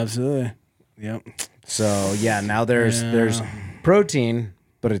carbs. Absolutely. Yep. So yeah, now there's protein,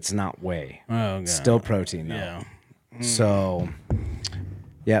 but it's not whey. Oh, God. Still protein though. Yeah. So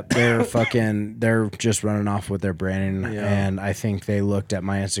yep, they're just running off with their branding, and I think they looked at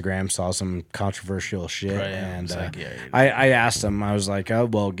my Instagram, saw some controversial shit, Right, yeah. and It's like, yeah, I asked them, I was like, oh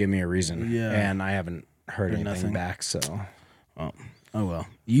well, give me a reason, Yeah. and I haven't heard anything nothing. back. So Oh well.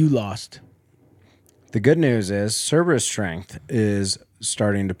 You lost. the good news is Cerberus Strength is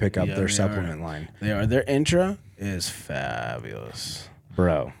starting to pick up Yeah, their they supplement are. line, They are. Their intro is fabulous.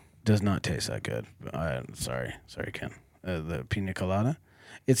 bro. Does not taste that good. Sorry, Ken. The pina colada,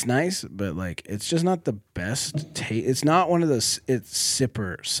 it's nice, but like it's just not the best taste. It's not one of those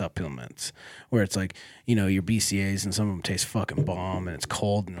sipper supplements where it's like, you know, your BCAAs and some of them taste fucking bomb and it's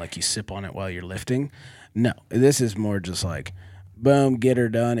cold and like you sip on it while you're lifting. No, this is more just like, boom, get her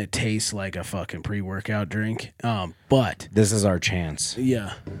done. It tastes like a fucking pre-workout drink. But This is our chance.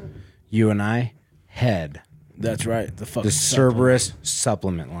 yeah, You and I head that's right. The fucking the Cerberus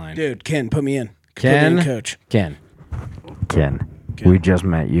supplement line. dude, Ken, put me in. Ken, Put me in, coach. Ken, we just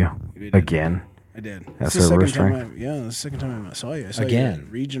met you did. again. I did. That's It's the Cerberus second time the second time I saw you. I saw Again.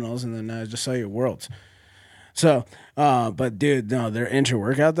 you at regionals, and then I just saw you at Worlds. So, but dude, no, their intro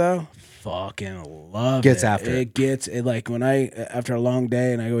workout though, fucking love Gets it. after it. It gets it like when after a long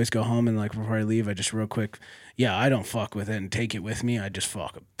day, and I always go home and like before I leave, I just real quick, I don't fuck with it and take it with me. I just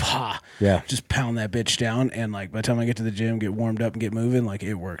fucking just pound that bitch down, and like by the time I get to the gym, get warmed up and get moving, like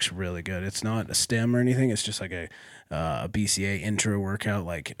it works really good. It's not a stem or anything. It's just like a BCA intro workout,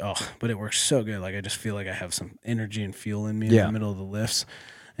 like but it works so good. Like I just feel like I have some energy and fuel in me in the middle of the lifts,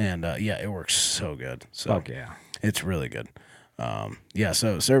 and it works so good. So Fuck yeah. it's really good.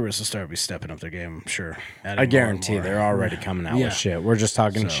 So Cerberus will start stepping up their game, I'm sure. I guarantee they're already coming out with shit. We're just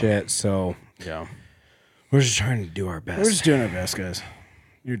talking shit, so Yeah. we're just trying to do our best. We're just doing our best, guys.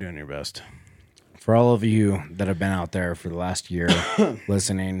 You're doing your best. For all of you that have been out there for the last year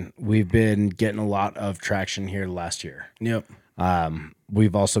listening, we've been getting a lot of traction here last year. Yep.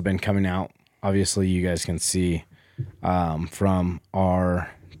 We've also been coming out. Obviously, you guys can see from our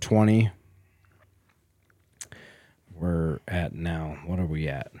 20. We're at now. What are we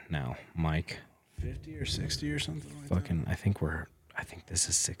at now, Mike? 50 or 60 or something like Fucking, I think this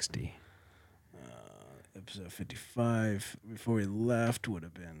is 60. Episode 55 before we left would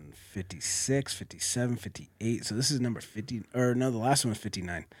have been 56, 57, 58. So this is number 50. Or no, the last one was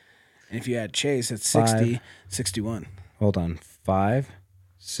 59. And if you add Chase, it's 60, 61. Hold on. 5,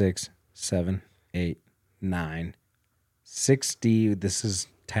 6, 7, 8, 9, 60. This is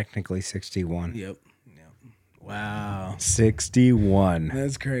technically 61. Yep. Wow. 61.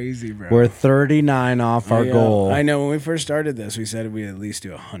 That's crazy, bro. We're 39 off our goal. I know when we first started this, we said we'd at least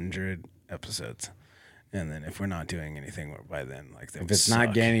do 100 episodes. And then if we're not doing anything by then, like if it's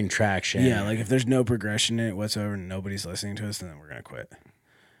not gaining traction, yeah, like if there's no progression in it whatsoever and nobody's listening to us, then we're gonna quit.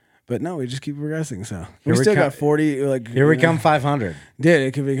 But no, we just keep progressing. So we still got 40. Like here we come 500. Dude,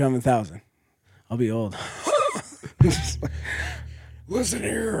 it could become 1,000. I'll be old. Listen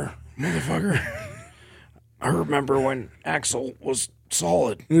here, motherfucker. I remember when Axel was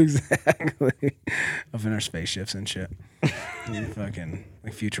solid. Exactly. Up in our spaceships and shit. And fucking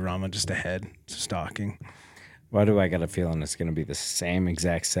like Futurama just ahead, stalking. Why do I got a feeling it's going to be the same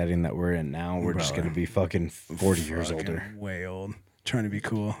exact setting that we're in now? We're just going to be fucking 40 years older. Way old. Trying to be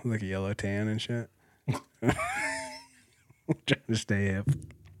cool, like a yellow tan and shit. Trying to stay hip.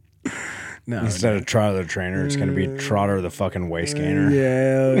 No, instead of Trotter the Trainer, it's going to be Trotter the fucking waist gainer.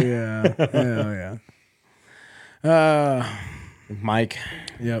 Yeah, hell yeah. Mike.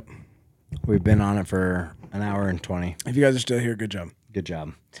 Yep. We've been on it for an hour and 20. If you guys are still here, good job. Good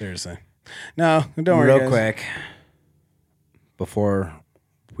job. Seriously. No, don't worry, Real guys. quick, before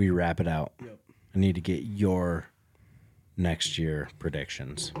we wrap it out, I need to get your next year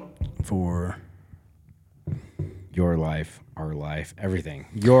predictions for your life, our life, everything.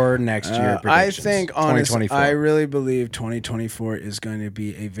 Your next year predictions. I think, honestly, I really believe 2024 is going to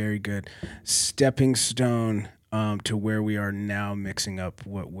be a very good stepping stone to where we are now, mixing up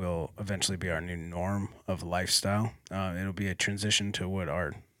what will eventually be our new norm of lifestyle. It'll be a transition to what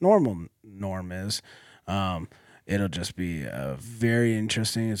our normal norm is. It'll just be very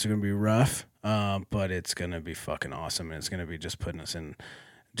interesting. It's going to be rough, but it's going to be fucking awesome. And it's going to be just putting us in,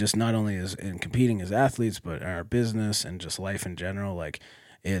 just not only as in competing as athletes, but in our business and just life in general. Like,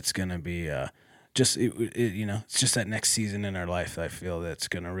 it's going to be just, you know, it's just that next season in our life. I feel that's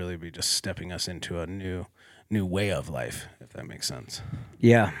going to really be just stepping us into a new way of life, if that makes sense.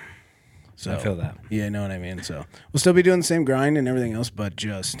 Yeah. So I feel that. Yeah, you know what I mean? So we'll still be doing the same grind and everything else, but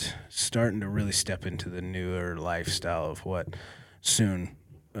just starting to really step into the newer lifestyle of what soon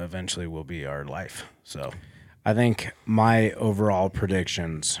eventually will be our life. So I think my overall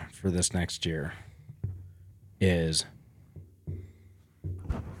predictions for this next year is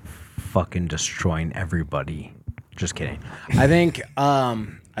fucking destroying everybody. Just kidding. I think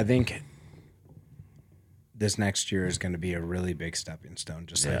this next year is going to be a really big stepping stone,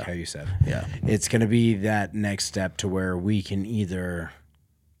 just like how you said. Yeah. It's going to be that next step to where we can either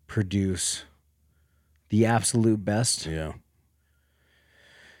produce the absolute best,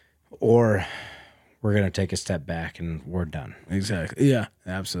 or we're going to take a step back and we're done. Exactly. Yeah,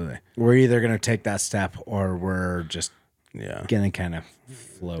 absolutely. We're either going to take that step or we're just going to kind of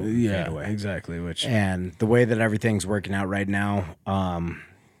float and fade away. Exactly. And the way that everything's working out right now,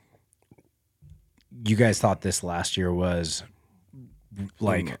 you guys thought this last year was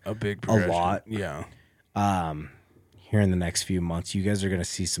like a big a lot. Yeah. Here in the next few months, you guys are going to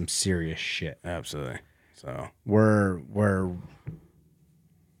see some serious shit. Absolutely. So we're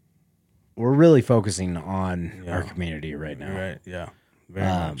really focusing on our community right now. Right. Yeah. Very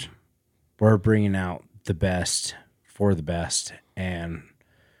much. We're bringing out the best for the best, and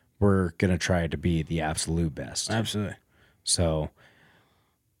we're going to try to be the absolute best. Absolutely. So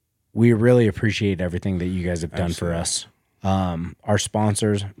we really appreciate everything that you guys have done for us. Our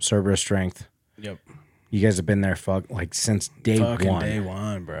sponsors, Cerberus Strength. Yep. You guys have been there since day one. Day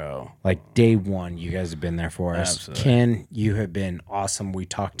one, bro. Like day one, you guys have been there for us. Absolutely. Ken, you have been awesome. We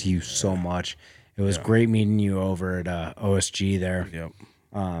talked to you so much. It was great meeting you over at OSG there. Yep.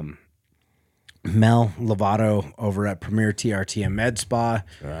 Mel Lovato over at Premier TRT and Med Spa.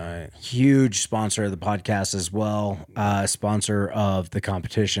 Right. Huge sponsor of the podcast as well. Sponsor of the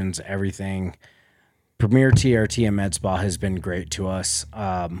competitions, everything. Premier TRT and Med Spa has been great to us.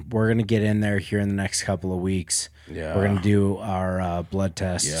 We're going to get in there here in the next couple of weeks. Yeah. We're going to do our blood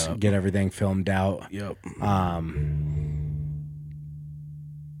tests, get everything filmed out. Yep.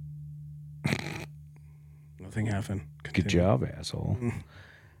 Nothing happened. Good job, asshole.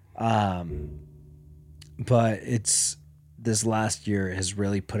 But it's this last year has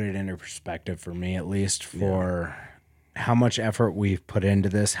really put it into perspective for me, at least, for how much effort we've put into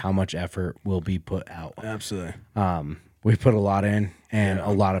this, how much effort will be put out. Absolutely. We put a lot in, and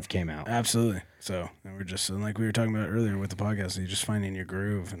a lot of came out. Absolutely. So, and we're just like we were talking about earlier with the podcast, you're just finding your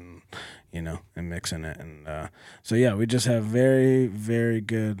groove and and mixing it, and so we just have very, very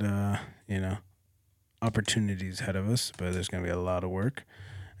good opportunities ahead of us, but there's gonna be a lot of work,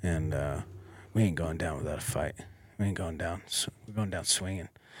 and we ain't going down without a fight. We ain't going down. We're going down swinging.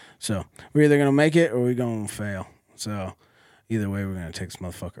 So we're either gonna make it or we're gonna fail. So either way, we're gonna take this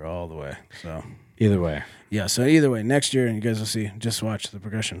motherfucker all the way. So either way, So either way, next year, and you guys will see. Just watch the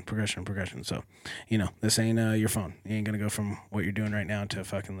progression. So this ain't your phone. You ain't gonna go from what you're doing right now to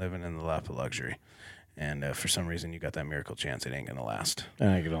fucking living in the lap of luxury. And for some reason, you got that miracle chance. It ain't gonna last. It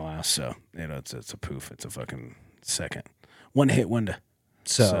ain't gonna last. So it's a poof. It's a fucking second, one hit wonder.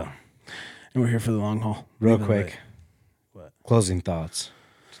 So and we're here for the long haul. Real Even quick, late. What? Closing thoughts.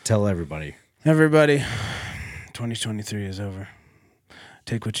 Tell everybody. Everybody, 2023 is over.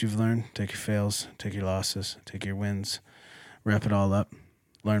 Take what you've learned. Take your fails. Take your losses. Take your wins. Wrap it all up.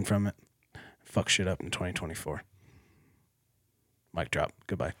 Learn from it. Fuck shit up in 2024. Mic drop.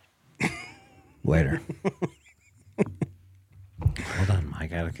 Goodbye. Later. Hold on, I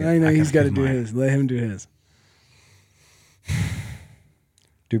gotta. I know he's got to do his. Let him do his.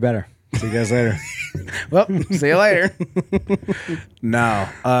 Do better. See you guys later. Well, see you later. No,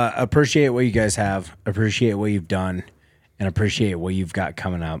 appreciate what you guys have. Appreciate what you've done, and appreciate what you've got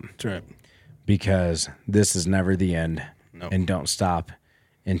coming up. That's right. Because this is never the end. Nope. And don't stop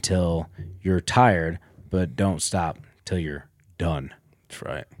until you're tired, but don't stop till you're done. That's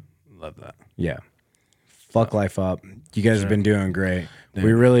right. Love that. Yeah. Fuck life up. You guys have been doing great. Yeah.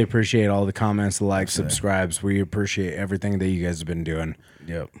 We really appreciate all the comments, the likes, subscribes. We appreciate everything that you guys have been doing.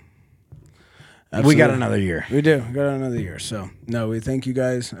 Yep. Absolutely. We got another year. We do. We got another year. So, no, we thank you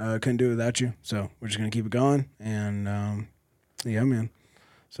guys. Couldn't do it without you. So, we're just going to keep it going. And, yeah, man.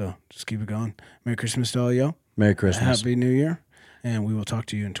 So, just keep it going. Merry Christmas to all y'all. Merry Christmas. Happy New Year. And we will talk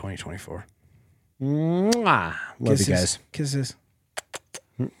to you in 2024. Mwah. Love you guys. Kisses.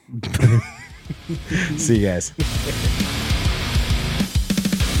 See you guys.